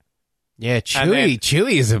right. Yeah,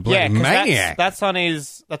 Chewie is a bloody maniac. That's on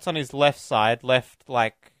his left side,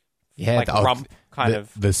 rump kind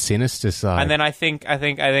of the sinister side. And then I think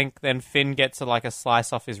then Finn gets a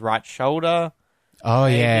slice off his right shoulder. Oh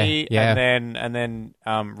maybe, yeah. And then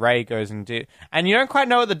Rey goes and and you don't quite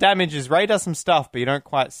know what the damage is. Rey does some stuff, but you don't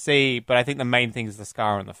quite see. But I think the main thing is the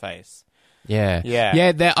scar on the face. Yeah.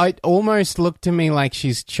 It almost looked to me like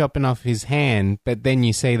she's chopping off his hand, but then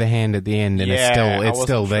you see the hand at the end, and it's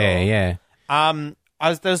still there. Sure.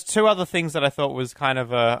 Yeah. There's two other things that I thought was kind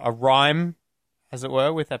of a rhyme, as it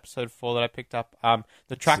were, with episode 4 that I picked up.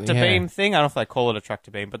 The tractor beam thing. I don't know if they call it a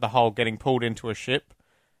tractor beam, but the whole getting pulled into a ship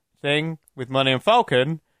thing with Millennium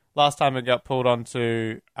Falcon. Last time it got pulled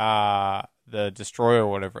onto the destroyer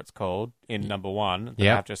or whatever it's called in number 1 that they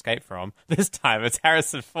have to escape from. This time it's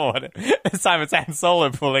Harrison Ford. This time it's Han Solo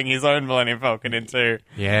pulling his own Millennium Falcon into...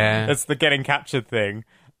 Yeah. It's the getting captured thing.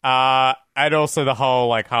 And also the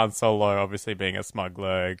whole, Han Solo obviously being a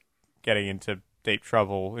smuggler, getting into deep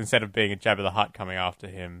trouble, instead of being a Jabba the Hutt coming after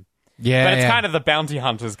him. Yeah, but it's kind of the bounty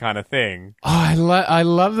hunters kind of thing. Oh, I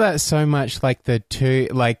love that so much. The two,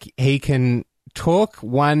 he can talk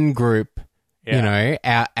one group,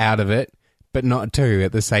 out of it, but not two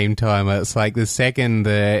at the same time. It's like the second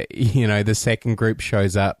the second group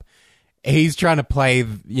shows up, he's trying to play,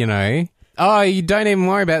 oh, you don't even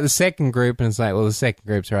worry about the second group, and it's like, well, the second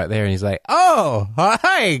group's right there, and he's like, oh,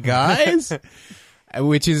 hi guys,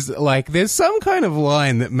 which is there's some kind of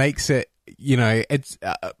line that makes it. It's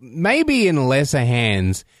maybe in lesser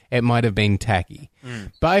hands, it might have been tacky.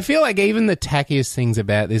 But I feel like even the tackiest things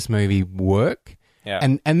about this movie work. Yeah.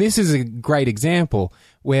 And this is a great example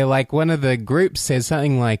where one of the groups says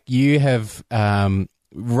something like, you have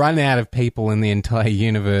run out of people in the entire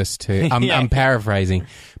universe to... I'm paraphrasing.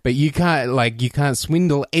 But you can't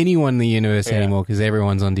swindle anyone in the universe anymore because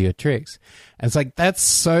everyone's onto your tricks. And it's that's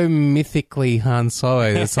so mythically Han Solo.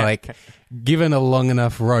 It's given a long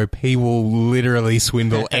enough rope, he will literally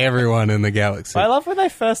swindle everyone in the galaxy. I love when they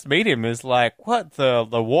first meet him is what, the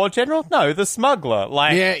war general? No, the smuggler.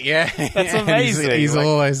 Yeah. That's amazing. He's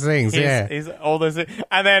all those things, He's all those things.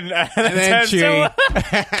 And then Chewie.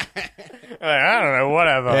 I don't know,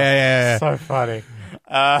 whatever. Yeah. So funny.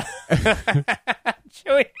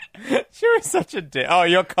 Chewie's such a dick. Oh,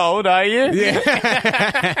 you're cold, are you?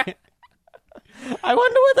 Yeah. I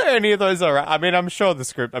wonder whether any of those are... I mean, I'm sure the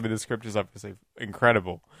script is obviously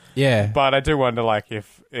incredible. Yeah. But I do wonder,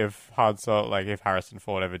 if Han Solo, if Harrison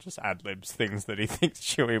Ford ever just ad-libs things that he thinks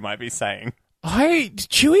Chewie might be saying. In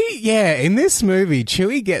this movie,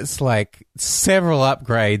 Chewie gets, several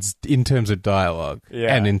upgrades in terms of dialogue.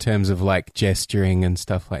 Yeah. And in terms of, gesturing and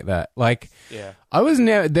stuff like that. Yeah.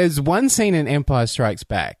 There's one scene in Empire Strikes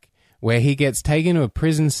Back where he gets taken to a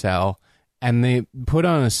prison cell and they put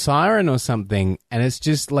on a siren or something, and it's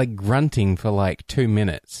just grunting for 2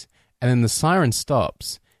 minutes. And then the siren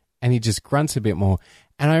stops, and he just grunts a bit more.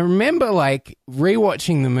 And I remember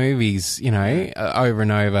rewatching the movies, over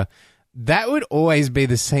and over. That would always be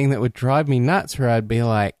the scene that would drive me nuts, where I'd be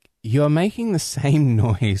like, you're making the same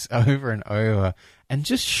noise over and over, and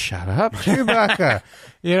just shut up, Chewbacca.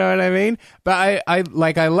 You know what I mean? But I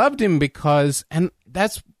loved him because, and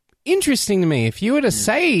that's interesting to me. If you were to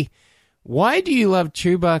say, why do you love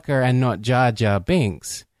Chewbacca and not Jar Jar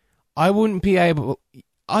Binks? I wouldn't be able...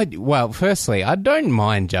 firstly, I don't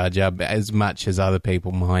mind Jar Jar as much as other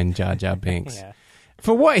people mind Jar Jar Binks. Yeah.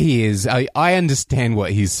 For what he is, I understand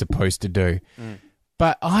what he's supposed to do.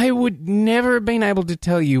 But I would never have been able to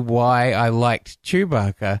tell you why I liked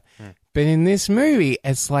Chewbacca. But in this movie,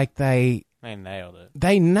 it's they nailed it.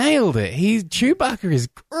 They nailed it. Chewbacca is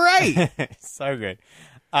great. So good.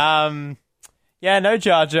 No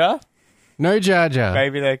Jar Jar. No Jar Jar.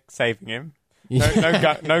 Maybe they're saving him. No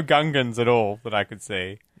Gungans at all that I could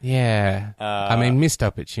see. Yeah. Missed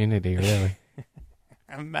opportunity, really.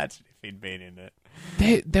 Imagine if he'd been in it.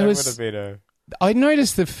 There was... would have been I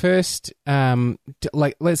noticed the first,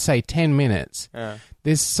 let's say 10 minutes.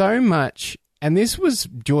 There's so much... And this was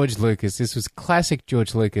George Lucas. This was classic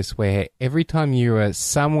George Lucas, where every time you were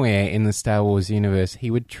somewhere in the Star Wars universe, he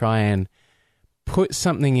would try and put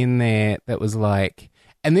something in there that was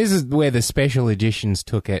and this is where the special editions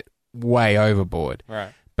took it way overboard.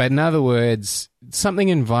 Right. But in other words, something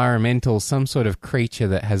environmental, some sort of creature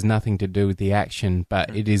that has nothing to do with the action,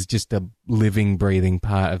 but it is just a living, breathing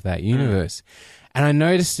part of that universe. And I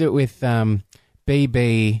noticed it with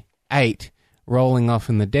BB-8 rolling off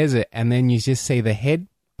in the desert, and then you just see the head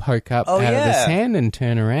poke up out of the sand and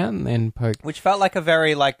turn around and then poke. Which felt like a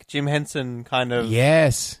very Jim Henson kind of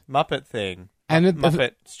Muppet thing. And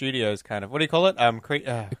Muppet Studios kind of. What do you call it?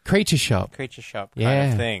 Creature Shop. Creature Shop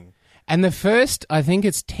kind of thing. And the first, I think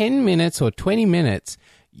it's 10 minutes or 20 minutes,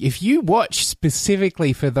 if you watch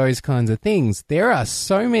specifically for those kinds of things, there are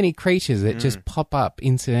so many creatures that just pop up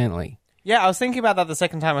incidentally. Yeah, I was thinking about that the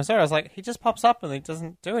second time I saw it. I was like, he just pops up and he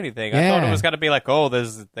doesn't do anything. I thought it was going to be like, oh, they're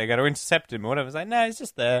going to intercept him or whatever. It's like, no, he's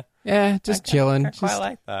just there. Yeah, just chilling. I quite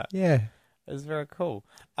like that. Yeah. It was very cool.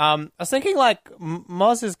 I was thinking like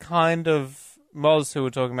Moz is kind of... Moz, who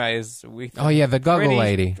we're talking about, is... the goggle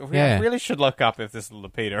lady. We really should look up if this is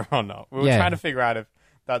Lupita or not. We were trying to figure out if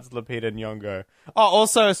that's Lupita Nyong'o. Oh,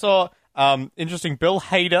 also I saw interesting Bill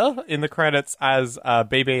Hader in the credits as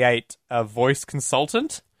BB-8 voice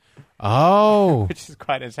consultant. Oh. Which is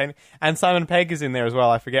quite entertaining. And Simon Pegg is in there as well.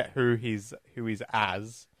 I forget who he's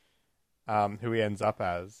as, who he ends up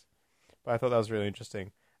as. But I thought that was really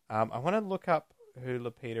interesting. I want to look up who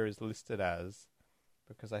Lupita is listed as,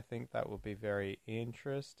 because I think that will be very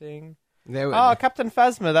interesting. Captain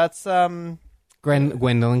Phasma, that's...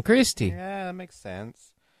 Gwendolyn Christie. Yeah, that makes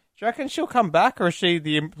sense. Do you reckon she'll come back, or is she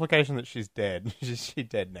the implication that she's dead? Is she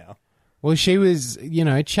dead now? Well, she was,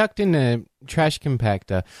 chucked in a trash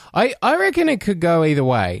compactor. I reckon it could go either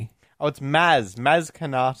way. Oh, it's Maz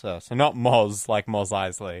Kanata, so not Moz, like Mos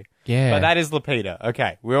Eisley. Yeah. But that is Lupita.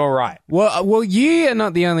 Okay, we're all right. Well, you are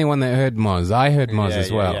not the only one that heard Moz. I heard Moz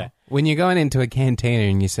as well. Yeah. When you're going into a cantina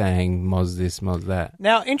and you're saying Moz this, Moz that.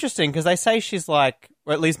 Now, interesting, because they say she's like,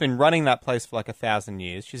 or at least been running that place for like 1,000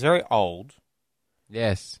 years. She's very old.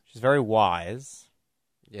 Yes. She's very wise.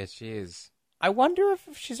 Yes, she is. I wonder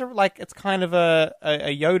if she's like, it's kind of a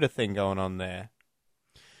Yoda thing going on there.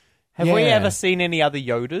 Have we ever seen any other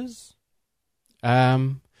Yodas?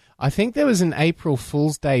 I think there was an April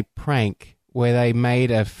Fool's Day prank where they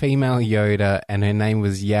made a female Yoda and her name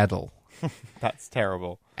was Yaddle. That's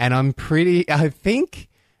terrible. And I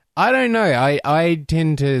don't know, I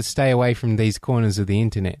tend to stay away from these corners of the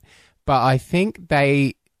internet, but I think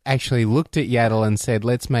they actually looked at Yaddle and said,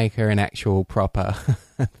 let's make her an actual proper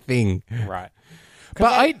thing. Right.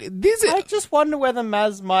 But I just wonder whether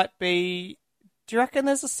Maz might be... Do you reckon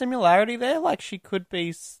there's a similarity there? Like she could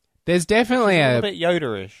be... There's definitely a little bit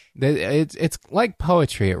Yoda-ish. It's like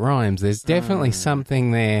poetry, it rhymes. There's definitely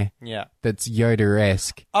something there that's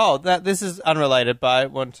Yoda-esque. Oh, this is unrelated, but I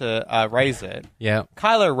want to raise it. Yeah.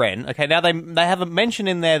 Kylo Ren. Okay, now they have a mention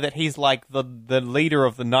in there that he's like the leader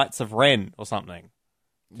of the Knights of Ren or something.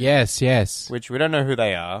 Yes. Which we don't know who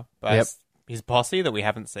they are, but his posse that we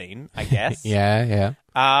haven't seen, I guess. Yeah.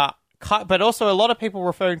 But also a lot of people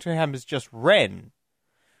referring to him as just Ren,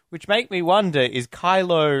 which make me wonder, is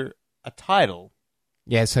Kylo a title?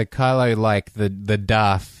 Yeah, so Kylo like the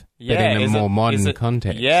Darth, but in a more modern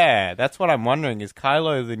context. Yeah, that's what I'm wondering. Is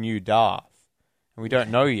Kylo the new Darth? And we don't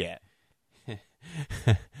know yet.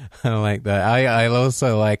 I like that. I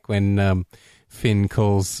also like when Finn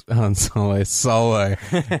calls Han Solo,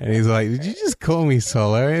 and he's like, did you just call me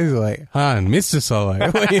Solo? And he's like, Han, Mr.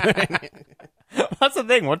 Solo. That's the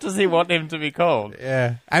thing. What does he want him to be called?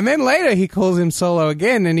 Yeah. And then later he calls him Solo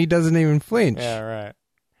again and he doesn't even flinch. Yeah, right.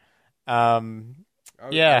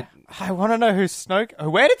 Yeah. I want to know who Snoke...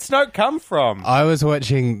 Where did Snoke come from? I was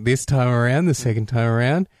watching this time around, the second time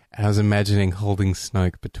around, and I was imagining holding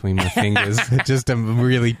Snoke between my fingers. Just a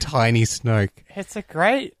really tiny Snoke. It's a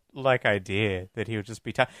great, idea that he would just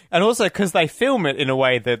be... And also because they film it in a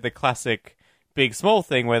way that the classic big small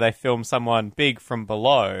thing where they film someone big from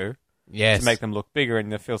below... Yes. To make them look bigger,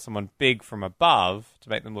 and they feel someone big from above to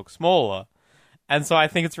make them look smaller. And so I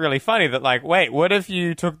think it's really funny that, wait, what if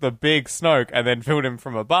you took the big Snoke and then filmed him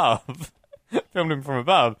from above?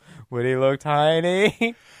 Would he look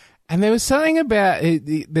tiny? And there was something about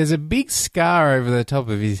there's a big scar over the top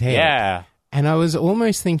of his head. Yeah. And I was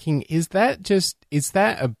almost thinking, is that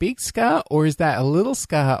a big scar or is that a little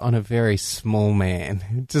scar on a very small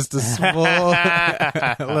man? Just a small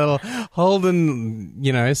little holding,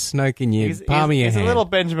 Snoke in your palm of your hand. He's a little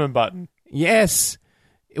Benjamin Button. Yes.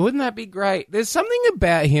 Wouldn't that be great? There's something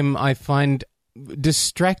about him I find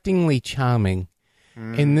distractingly charming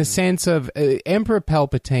in the sense of Emperor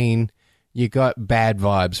Palpatine, you got bad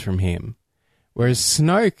vibes from him. Whereas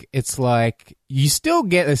Snoke, it's like, you still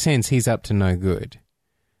get the sense he's up to no good.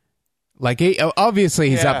 Obviously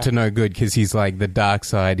he's up to no good because he's like the dark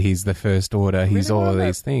side, he's the First Order, he's all of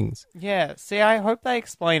these things. Yeah, see, I hope they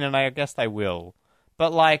explain, and I guess they will.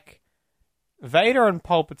 But, Vader and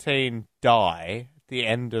Palpatine die at the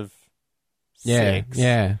end of 6.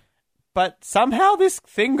 Yeah. But somehow this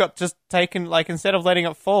thing got just taken, instead of letting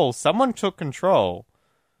it fall, someone took control.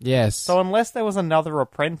 Yes. So unless there was another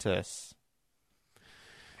apprentice...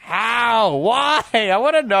 How? Why? I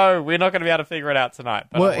want to know. We're not going to be able to figure it out tonight,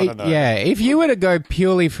 but I want to know. Yeah, if you were to go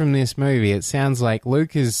purely from this movie, it sounds like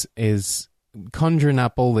Luke is conjuring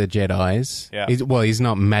up all the Jedis. Yeah. He's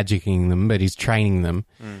not magicking them, but he's training them.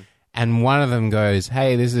 And one of them goes,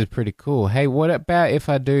 "Hey, this is pretty cool. Hey, what about if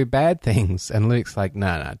I do bad things?" And Luke's like,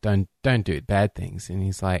 "No, don't do bad things." And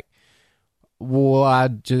he's like, "Well, I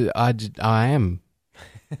am."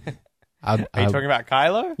 Are you talking about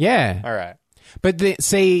Kylo? Yeah. All right. But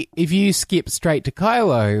see, if you skip straight to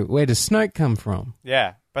Kylo, where does Snoke come from?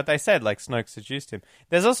 Yeah, but they said like Snoke seduced him.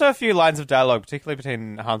 There's also a few lines of dialogue, particularly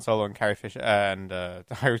between Han Solo and Carrie Fisher,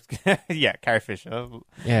 Carrie Fisher.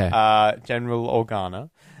 Yeah. General Organa.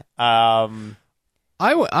 I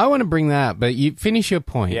want to bring that up, but you finish your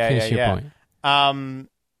point. Point.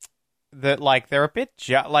 That like they're a bit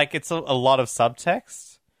like it's a lot of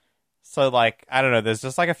subtext. So, like, I don't know, there's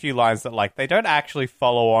just, like, a few lines that, like, they don't actually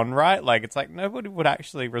follow on, right? Like, it's like, nobody would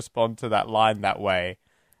actually respond to that line that way.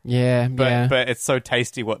 Yeah, But it's so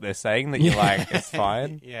tasty what they're saying that you're like, it's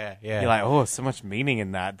fine. Yeah. You're like, oh, so much meaning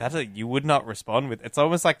in that. You would not respond with. It's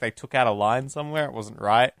almost like they took out a line somewhere. It wasn't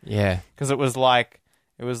right. Yeah. Because it was like,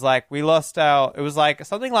 we lost our... It was like,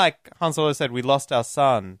 something like Han Solo said, we lost our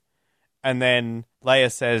son. And then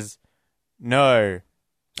Leia says, no.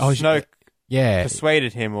 Oh, Snoke... Yeah,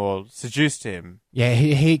 persuaded him or seduced him. Yeah,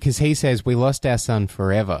 because he says we lost our son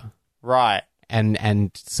forever, right?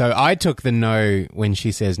 And so I took the no when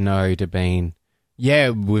she says no to being, yeah,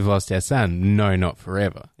 we've lost our son. No, not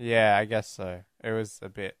forever. Yeah, I guess so. It was a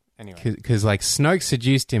bit anyway. Because like Snoke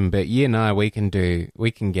seduced him, but you and I, we can get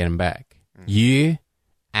him back. You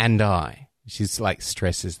and I. She's like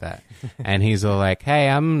stresses that, and he's all like,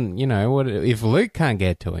 hey, what if Luke can't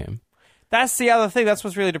get to him? That's the other thing. That's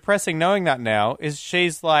what's really depressing knowing that now, is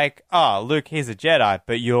she's like, oh, Luke, he's a Jedi,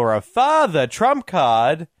 but you're a father, trump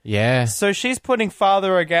card. Yeah. So she's putting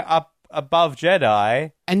father again up above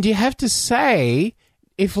Jedi. And you have to say,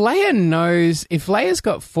 if Leia's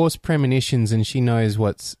got Force premonitions and she knows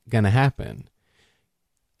what's going to happen,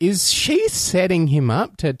 is she setting him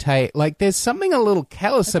up to take, like, there's something a little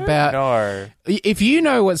callous about. No. If you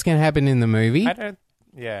know what's going to happen in the movie.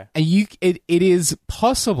 Yeah. It is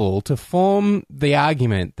possible to form the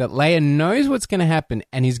argument that Leia knows what's going to happen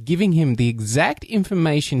and is giving him the exact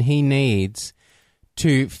information he needs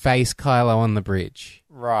to face Kylo on the bridge.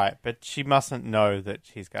 Right, but she mustn't know that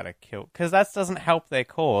she's got to kill... Because that doesn't help their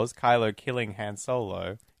cause, Kylo killing Han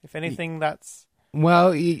Solo. If anything, that's...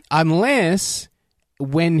 Well, unless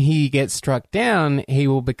when he gets struck down, he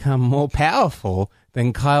will become more powerful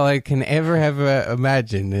than Kylo can ever have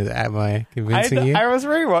imagined. Am I convincing you? I was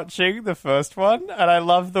rewatching the first one, and I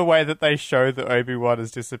love the way that they show that Obi-Wan has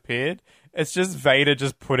disappeared. It's just Vader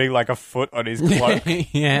just putting, like, a foot on his cloak.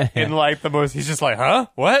 Yeah. In, like, the most... He's just like, huh?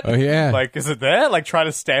 What? Oh, yeah. Like, is it there? Like, trying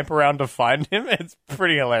to stamp around to find him? It's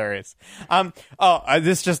pretty hilarious.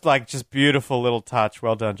 This just beautiful little touch.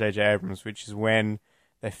 Well done, J.J. Abrams, which is when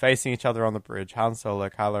they're facing each other on the bridge, Han Solo,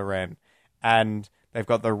 Kylo Ren, and... They've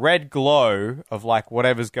got the red glow of, like,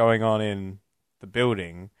 whatever's going on in the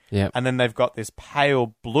building. Yep. And then they've got this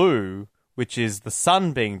pale blue, which is the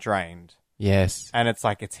sun being drained. Yes. And it's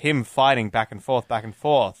like, it's him fighting back and forth, back and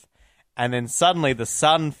forth. And then suddenly the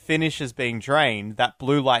sun finishes being drained, that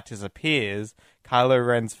blue light disappears, Kylo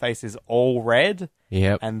Ren's face is all red.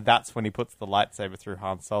 Yep. And that's when he puts the lightsaber through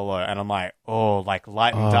Han Solo. And I'm like, oh, like,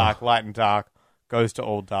 light and dark, goes to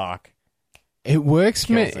all dark. It works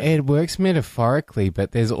metaphorically,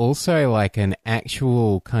 but there's also like an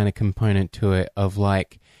actual kind of component to it of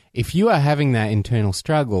like, if you are having that internal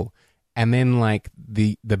struggle and then like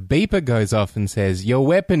the beeper goes off and says, your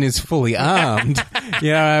weapon is fully armed,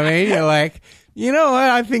 you know what I mean? You're like, you know what?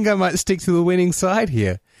 I think I might stick to the winning side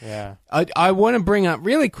here. Yeah. I want to bring up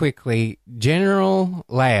really quickly General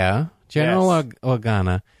Leia,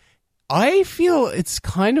 Organa. I feel it's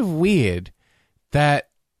kind of weird that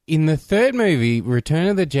in the third movie, Return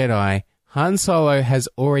of the Jedi, Han Solo has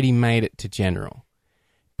already made it to General.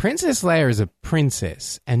 Princess Leia is a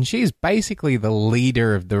princess, and she's basically the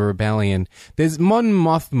leader of the rebellion. There's Mon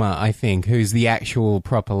Mothma, I think, who's the actual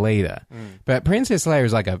proper leader. But Princess Leia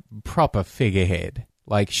is like a proper figurehead.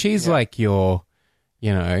 Like, she's like your,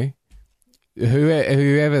 whoever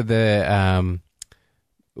the,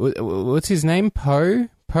 what's his name? Poe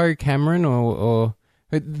Cameron or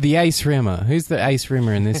the Ace Rimmer. Who's the Ace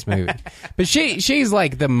Rimmer in this movie? But she's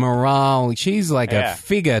like the morale. She's like a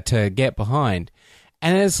figure to get behind.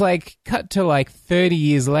 And it's like cut to like 30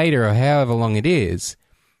 years later or however long it is.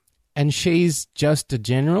 And she's just a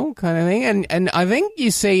general kind of thing. And I think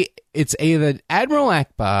you see it's either Admiral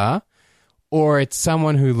Akbar or it's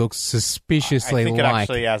someone who looks suspiciously like...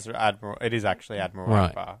 It is actually Admiral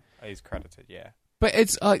Akbar. He's credited, yeah. But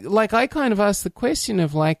it's like I kind of asked the question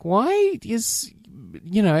of like, why is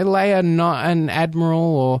Leia not an admiral,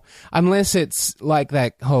 or unless it's like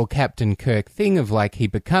that whole Captain Kirk thing of like he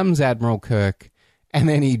becomes Admiral Kirk and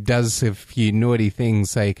then he does a few naughty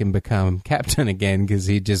things so he can become captain again because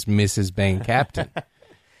he just misses being captain.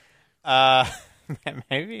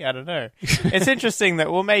 Maybe, I don't know. It's interesting that,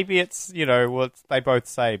 maybe it's, they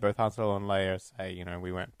both Han Solo and Leia say,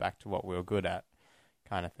 we went back to what we were good at,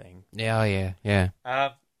 kind of thing. Yeah, yeah.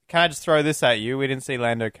 Can I just throw this at you? We didn't see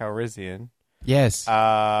Lando Calrissian. Yes.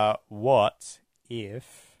 What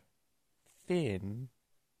if Finn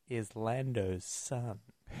is Lando's son?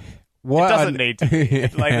 What it doesn't need to be.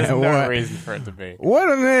 There's no reason for it to be. What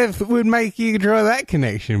on earth would make you draw that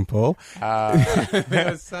connection, Paul?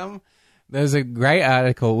 There's a great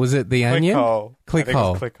article. Was it The Onion?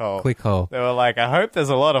 Clickhole. They were like, I hope there's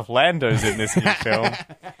a lot of Landos in this new film.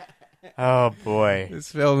 Oh, boy.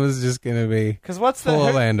 This film is just going to be full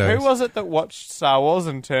of Landos. Who was it that watched Star Wars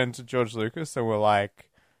and turned to George Lucas and were like,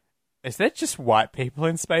 is there just white people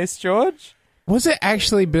in space, George? Was it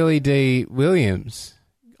actually Billy D. Williams?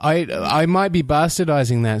 I might be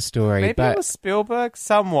bastardizing that story. Maybe it was Spielberg.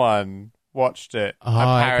 Someone watched it,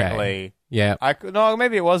 apparently. Okay. Yeah. No,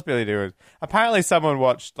 maybe it was Billy Dee. Apparently someone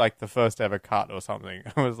watched like the first ever cut or something.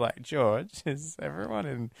 I was like, George, is everyone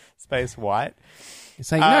in space white?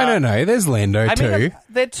 It's like, no, there's Lando too.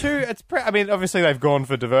 They're two. Obviously they've gone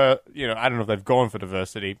for I don't know if they've gone for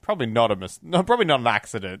diversity. Probably not probably not an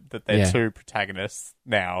accident that they're two protagonists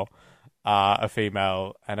now, a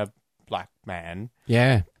female and a black man.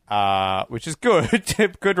 Yeah. Which is good.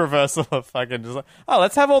 Good reversal of fucking just like,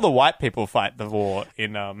 let's have all the white people fight the war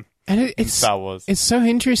in Star Wars. It's so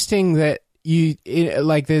interesting that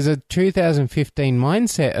there's a 2015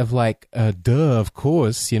 mindset of like, duh, of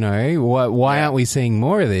course, why aren't we seeing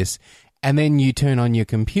more of this? And then you turn on your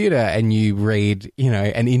computer and you read,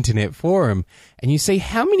 an internet forum and you see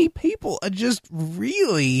how many people are just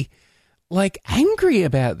really like angry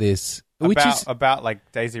about this. About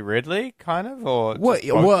like Daisy Ridley, kind of, or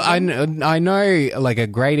I know like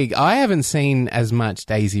I haven't seen as much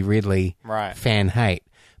Daisy Ridley fan hate,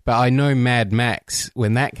 but I know Mad Max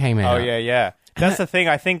when that came out. Oh yeah. That's the thing.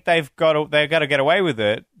 I think they've got to get away with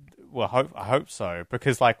it. Well, I hope so,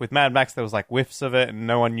 because like with Mad Max, there was like whiffs of it, and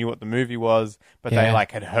no one knew what the movie was, but they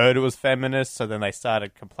like had heard it was feminist, so then they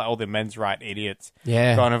started all the men's right idiots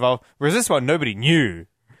got involved. Whereas this one, nobody knew.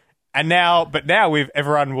 And now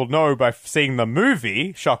everyone will know by seeing the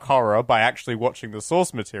movie, shock horror, by actually watching the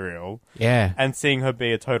source material. Yeah. And seeing her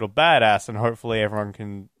be a total badass, and hopefully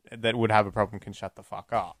everyone that would have a problem can shut the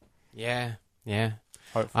fuck up. Yeah. Yeah.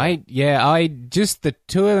 Hopefully. I just the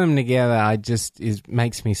two of them together,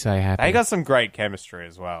 makes me so happy. They got some great chemistry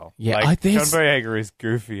as well. Yeah, John Boyega is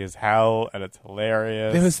goofy as hell, and it's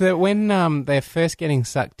hilarious. There was when they're first getting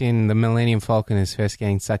sucked in, the Millennium Falcon is first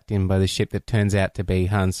getting sucked in by the ship that turns out to be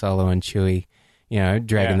Han Solo and Chewie,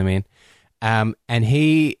 dragging them in. And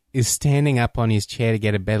he is standing up on his chair to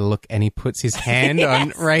get a better look, and he puts his hand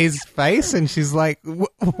on Rey's face, and she's like,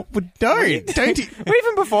 don't you? Well,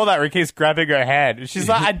 even before that, Rick keeps grabbing her hand. She's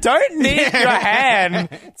like, I don't need your hand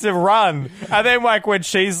to run. And then like when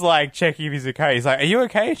she's like checking if he's okay, he's like, are you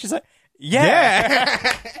okay? She's like,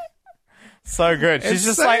 yeah. So good. She's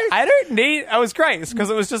just like, I don't need... It was great because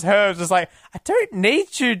it was just her. It was just like, I don't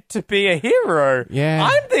need you to be a hero. Yeah.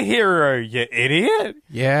 I'm the hero, you idiot.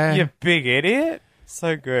 Yeah. You big idiot.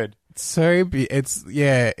 So good. It's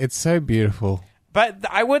so beautiful. But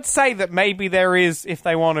I would say that maybe there is, if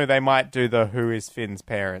they want to, they might do the who is Finn's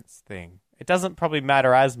parents thing. It doesn't probably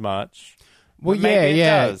matter as much. Well, maybe it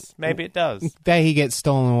does. Maybe it does. That he gets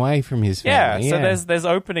stolen away from his family. Yeah, so there's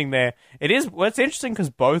opening there. It is... Well, it's interesting because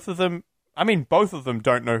both of them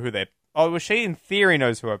don't know who they're... Oh, well, she in theory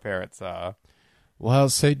knows who her parents are. Well,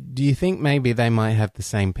 so do you think maybe they might have the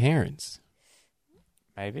same parents?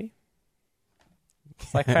 Maybe.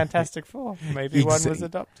 It's like Fantastic Four. Probably one was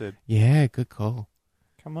adopted. Yeah, good call.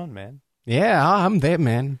 Come on, man. Yeah, I'm there,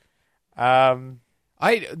 man. I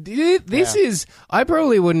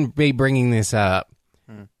probably wouldn't be bringing this up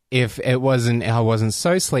if I wasn't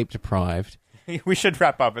so sleep deprived. We should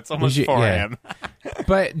wrap up. It's almost 4 a.m.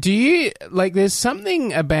 But do you, there's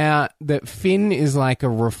something about that Finn is like a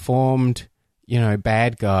reformed,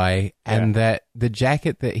 bad guy, and that the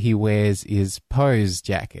jacket that he wears is Poe's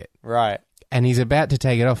jacket. Right. And he's about to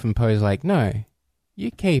take it off, and Poe's like, no,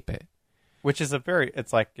 you keep it. Which is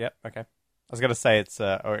it's like, yep, okay. I was going to say it's,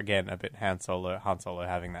 again, a bit Han Solo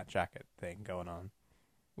having that jacket thing going on.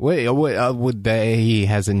 He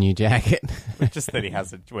has a new jacket. Just that he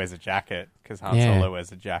wears a jacket, because Han Solo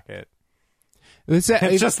wears a jacket. It's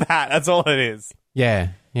just that. That's all it is. Yeah,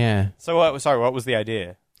 yeah. So, what was the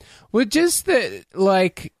idea? Well, just that,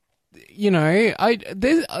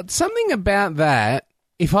 there's something about that,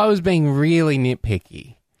 if I was being really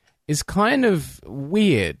nitpicky, is kind of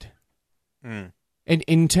weird.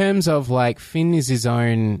 In terms of, like, Finn is his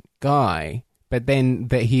own guy, but then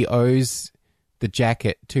that he owes the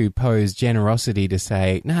jacket to Poe's generosity to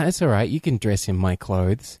say, no, it's all right, you can dress in my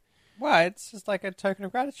clothes. Well, it's just like a token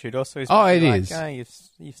of gratitude. Also, he's it like, is. Oh,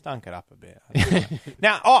 you stunk it up a bit.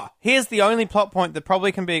 Now, here's the only plot point that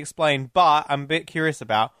probably can be explained, but I'm a bit curious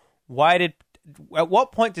about at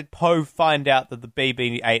what point did Poe find out that the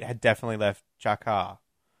BB-8 had definitely left Jakar?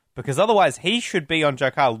 Because otherwise, he should be on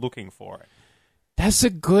Jakar looking for it. That's a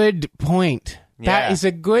good point. Yeah. That is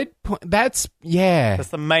a good point. That's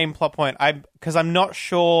the main plot point. Because I'm not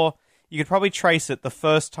sure. You could probably trace it the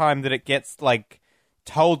first time that it gets, like,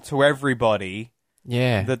 told to everybody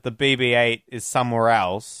that the BB-8 is somewhere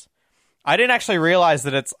else. I didn't actually realize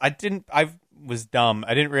that I was dumb.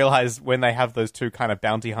 I didn't realize when they have those two kind of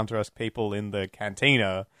bounty hunter-esque people in the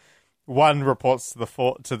cantina, one reports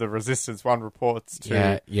to the Resistance, one reports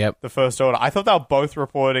to the First Order. I thought they were both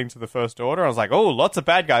reporting to the First Order. I was like, oh, lots of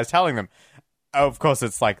bad guys telling them. Of course,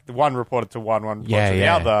 it's like one reported to one reported to the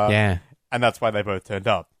other. Yeah. And that's why they both turned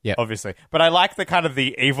up, yep. obviously. But I like the kind of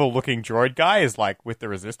the evil-looking droid guy is like with the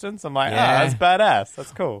Resistance. I'm like, that's badass.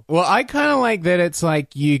 That's cool. Well, I kind of like that it's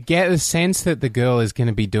like you get the sense that the girl is going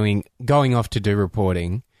to be going off to do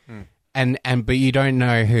reporting, but you don't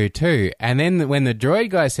know who to. And then when the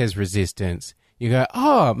droid guy says Resistance, you go,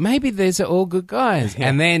 oh, maybe these are all good guys.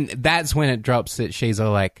 And then that's when it drops that she's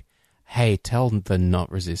all like, hey, tell them the not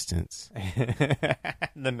Resistance.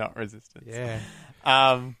 The not Resistance.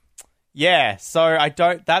 Yeah. Yeah, so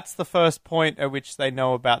that's the first point at which they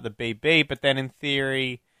know about the BB, but then in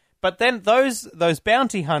theory, those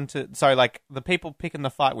bounty hunters, so like the people picking the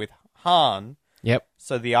fight with Han. Yep.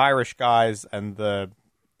 So the Irish guys and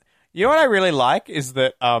you know what I really like is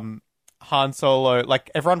that, Han Solo,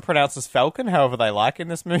 like everyone pronounces Falcon however they like in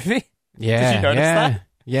this movie. Yeah. Did you notice that?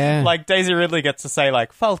 Yeah. Like Daisy Ridley gets to say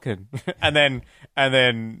like Falcon and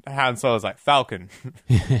then Han Solo's like Falcon.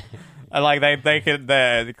 And like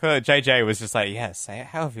JJ was just like, yeah, say it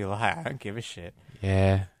however you like. I don't give a shit.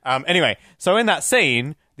 Yeah. Anyway, so in that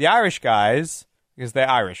scene, the Irish guys, because they're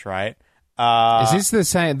Irish, right? Is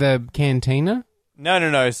this the cantina?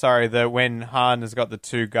 No. Sorry, when Han has got the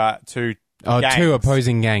two gangs. Two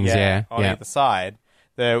opposing gangs. Yeah. On either side.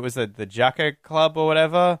 There was the Jacka Club or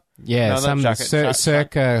whatever. Yeah, no, some Saka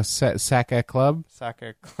Club.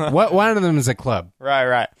 Saka Club. One of them is a club.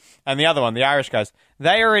 Right. And the other one, the Irish guys,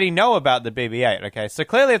 they already know about the BB-8, okay? So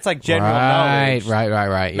clearly it's like general knowledge.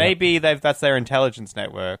 Right. Maybe that's their intelligence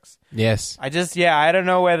networks. Yes. I don't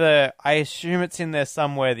know I assume it's in there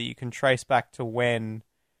somewhere that you can trace back to when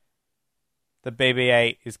the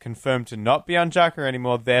BB-8 is confirmed to not be on Jakka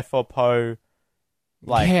anymore, therefore Poe...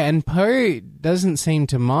 and Poe doesn't seem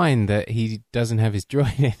to mind that he doesn't have his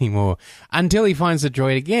droid anymore until he finds the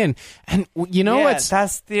droid again. And you know what's...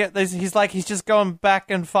 he's just going back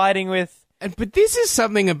and fighting with... But this is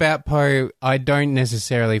something about Poe I don't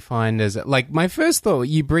necessarily find as... Like, my first thought,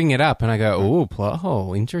 you bring it up and I go, oh, plot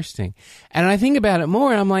hole, interesting. And I think about it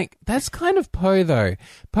more and I'm like, that's kind of Poe though.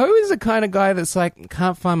 Poe is the kind of guy that's like,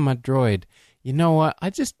 can't find my droid. You know what? I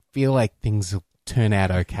just feel like things will turn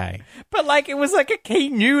out okay. But like it was like he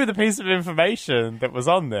knew the piece of information that was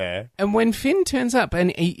on there. And when Finn turns up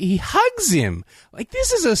and he hugs him, like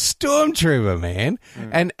this is a stormtrooper, man.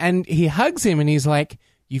 And he hugs him and he's like,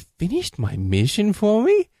 you finished my mission for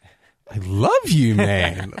me? I love you,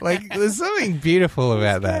 man. Like there's something beautiful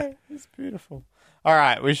about that. It's beautiful. All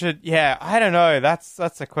right, we should I don't know. That's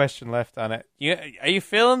a question left on it. Are you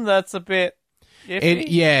feeling that's a bit iffy?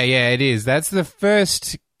 It is. That's the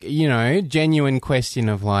first genuine question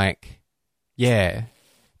of like,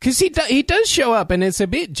 because he does show up and it's a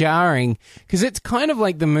bit jarring because it's kind of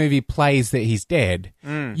like the movie plays that he's dead.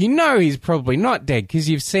 He's probably not dead because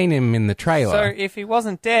you've seen him in the trailer. So if he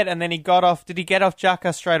wasn't dead and then he got off, did he get off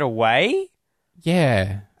Jakka straight away?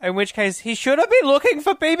 Yeah. In which case he should have been looking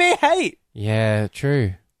for BB-8. Yeah,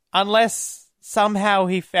 true. Unless somehow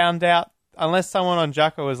he found out, unless someone on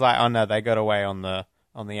Jakka was like, oh no, they got away on the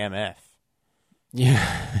MF.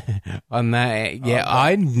 Yeah, on that. Yeah,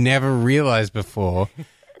 I never realized before,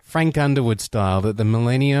 Frank Underwood style, that the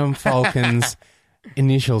Millennium Falcon's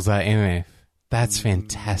initials are MF. That's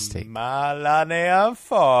fantastic. Millennium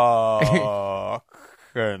Falcon.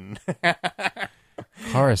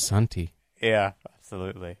 Coruscanti. Yeah,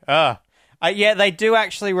 absolutely. They do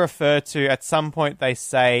actually refer to, at some point they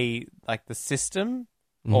say, like, the system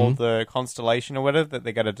or the constellation or whatever that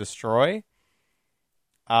they're going to destroy.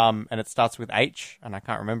 and it starts with H, and I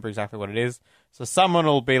can't remember exactly what it is. So someone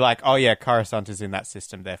will be like, oh yeah, Coruscant is in that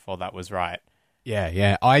system, therefore that was right.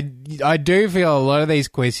 Yeah. I do feel a lot of these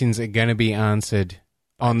questions are going to be answered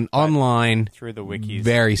online through the wikis,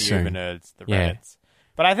 very the soon. Nerds, the Reddits.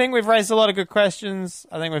 But I think we've raised a lot of good questions.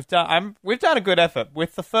 I think we've done a good effort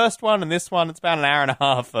with the first one and this one. It's about an hour and a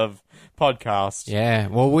half of podcast. Yeah.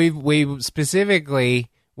 Well, we specifically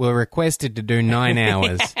were requested to do 9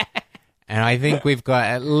 hours, and I think we've got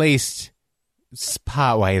at least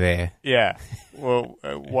part way there. Yeah. Well,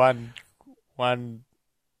 one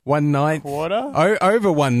 1/9 quarter? Over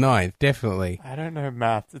 1/9, definitely. I don't know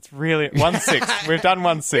math. It's really 1/6. We've done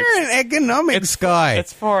 1/6. You're an economics guy.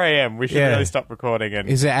 It's 4 a.m. We should really stop recording and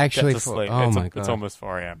is it actually get to sleep. Oh my God. It's almost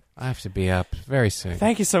 4 a.m. I have to be up very soon.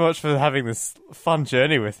 Thank you so much for having this fun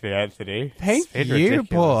journey with me, Anthony. Thank you,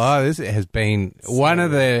 Paul. Oh, this has been one of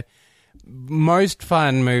the most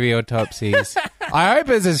fun movie autopsies. I hope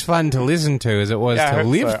it's as fun to listen to as it was to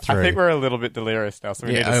live through. I think we're a little bit delirious now, so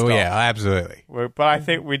we need to stop. Yeah, absolutely. But I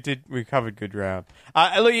think we covered good ground.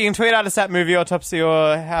 Look, you can tweet at us at Movie Autopsy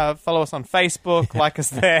or follow us on Facebook, like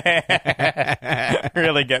us there.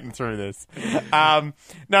 Really getting through this. No,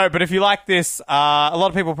 but if you like this, a lot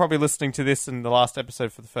of people are probably listening to this in the last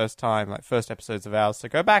episode for the first time, like first episodes of ours. So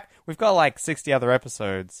go back. We've got like 60 other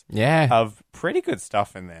episodes of pretty good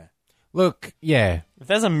stuff in there. Look, yeah. If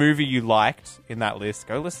there's a movie you liked in that list,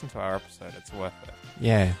 go listen to our episode. It's worth it.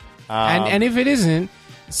 Yeah. And if it isn't,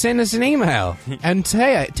 send us an email and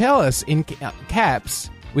tell us in caps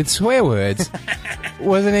with swear words,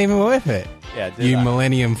 wasn't even worth it. Yeah, you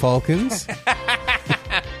Millennium Falcons.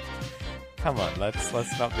 Come on, let's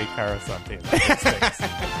not be Coruscant here.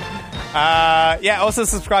 Also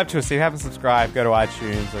subscribe to us. If you haven't subscribed, go to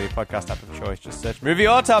iTunes or your podcast app of choice. Just search Movie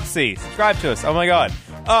Autopsy. Subscribe to us. Oh my God.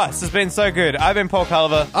 Oh, this has been so good. I've been Paul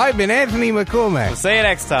Culliver. I've been Anthony McCormack. We'll see you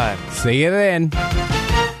next time. See you then.